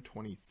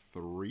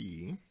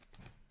 22-23.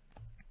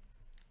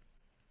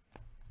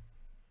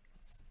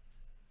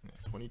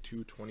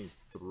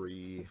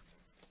 22-23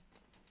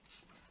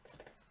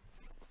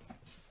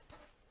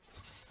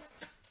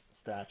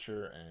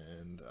 stature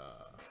and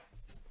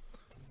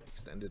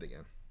extended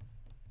again.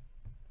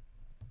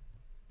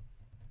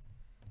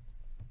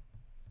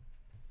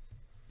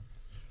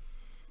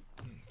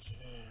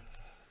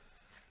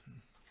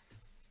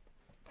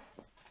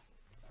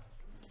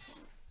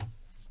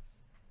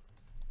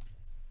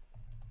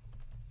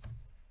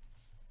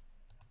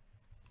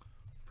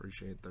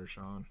 Appreciate it there,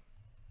 Sean.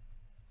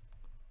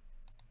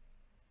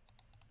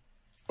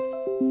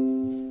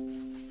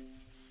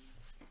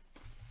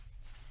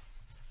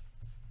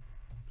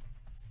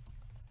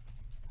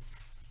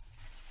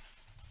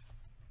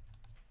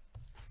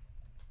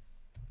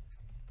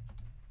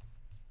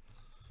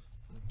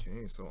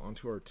 Okay, so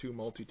onto our two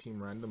multi-team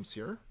randoms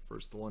here.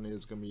 First one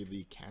is going to be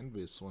the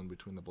canvas one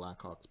between the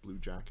Blackhawks Blue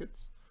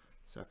Jackets.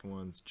 Second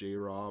one's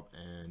J-Rob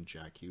and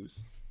Jack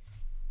Hughes.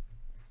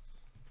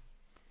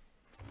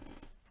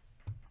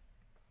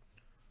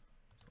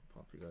 So I'll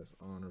pop you guys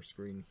on our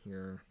screen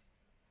here.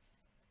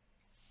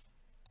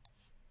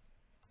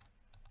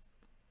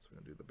 So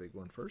we're going to do the big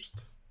one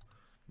first.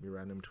 Be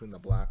random between the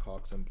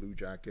Blackhawks and Blue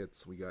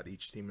Jackets. We got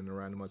each team in the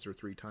randomizer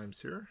 3 times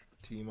here.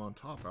 Team on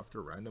top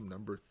after random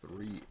number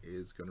 3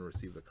 is going to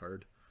receive the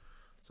card.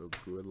 So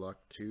good luck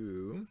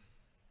to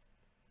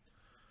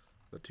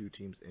the 2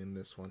 teams in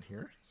this one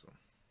here. So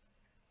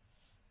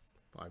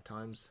 5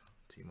 times,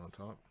 team on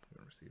top, going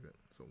to receive it.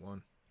 So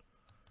 1,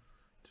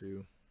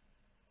 2,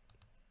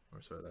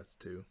 or sorry, that's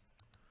 2,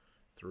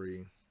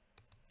 3,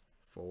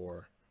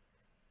 4,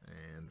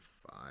 and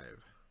 5.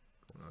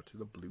 Going out to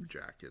the Blue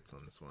Jackets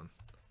on this one.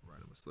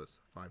 Randomized list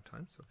 5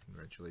 times, so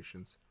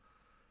congratulations.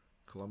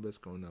 Columbus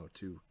going out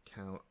to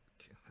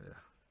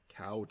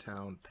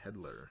Cowtown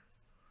Peddler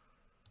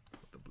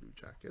with the Blue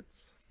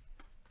Jackets.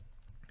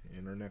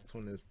 And our next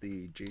one is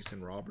the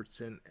Jason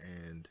Robertson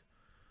and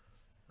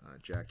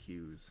Jack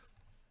Hughes.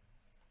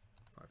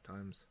 5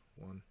 times.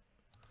 1,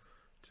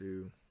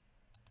 2,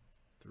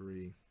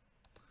 3,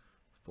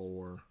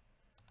 4,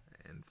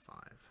 and 5.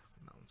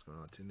 And that one's going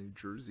out to New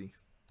Jersey.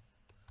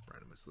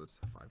 Randomized list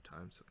 5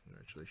 times, so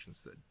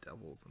congratulations to the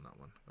Devils on that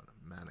one. Got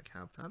a Manic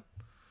Hab fan.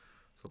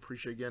 So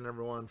appreciate again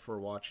everyone for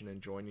watching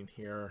and joining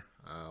here.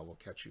 We'll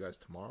catch you guys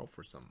tomorrow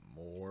for some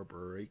more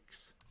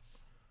breaks.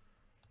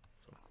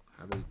 So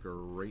have a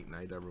great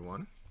night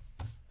everyone,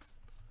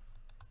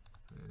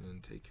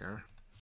 and take care.